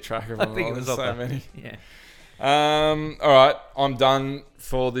hard to keep track of I them. think it was There's so Hopper. many. Yeah. All right, I'm done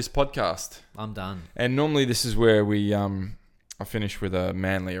for this podcast. I'm done. And normally this is where we I finish with a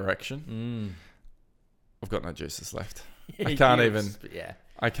manly erection. I've got no juices left. I can't even. Yeah.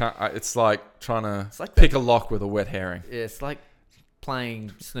 I can't. It's like trying to like pick a lock with a wet herring. Yeah, it's like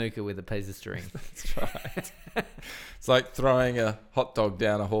playing snooker with a piece of string. That's right. It's like throwing a hot dog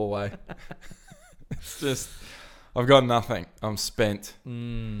down a hallway. It's just, I've got nothing. I'm spent.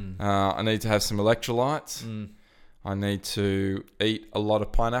 I need to have some electrolytes. I need to eat a lot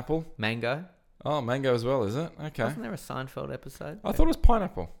of pineapple. Mango. Oh, mango as well, is it? Okay. Wasn't there a Seinfeld episode? I thought it was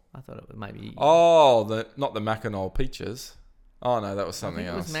pineapple. I thought it was maybe... Oh, not the Mackinac peaches. Oh, no, that was something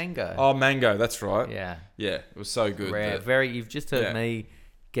else. It was mango. Oh, mango, that's right. Yeah. Yeah, it was so good. Rare. You've just heard me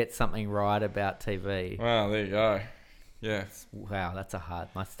get something right about TV. Wow, there you go. Yeah. Wow, that's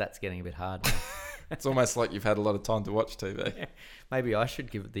my stat's getting a bit hard now. It's almost like you've had a lot of time to watch TV. Yeah. Maybe I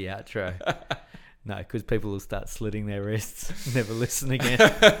should give it the outro. No, because people will start slitting their wrists, never listen again.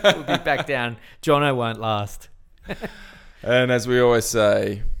 We'll be back down. Jono won't last. And as we always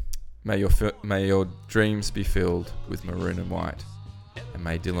say, may your dreams be filled with maroon and white, and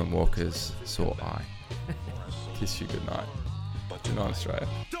may Dylan Walker's sore eye kiss you goodnight. Good night, Australia.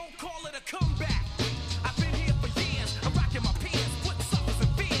 Don't call it a comeback. I've been here for years. I'm rocking my pants. What suffers in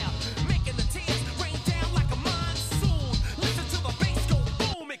fear? Making the tears rain down like a monsoon. Listen to the bass go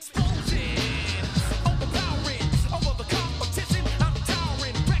boom, explosion. Overpowering over the competition. I'm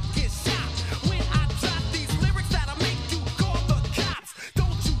towering, wrecking shop. When I drop these lyrics that'll make you call the cops.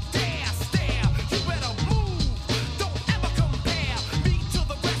 Don't you dare stare. You better move. Don't ever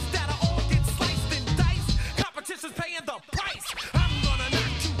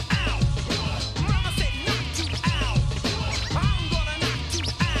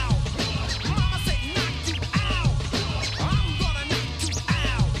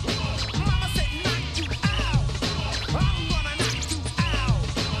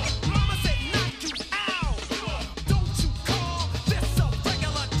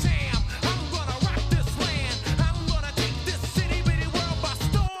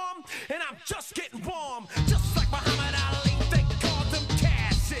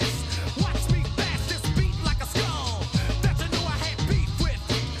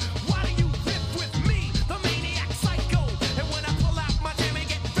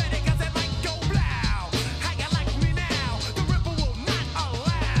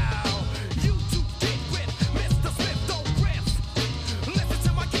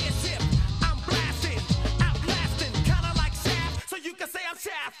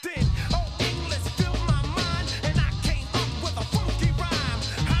grafting.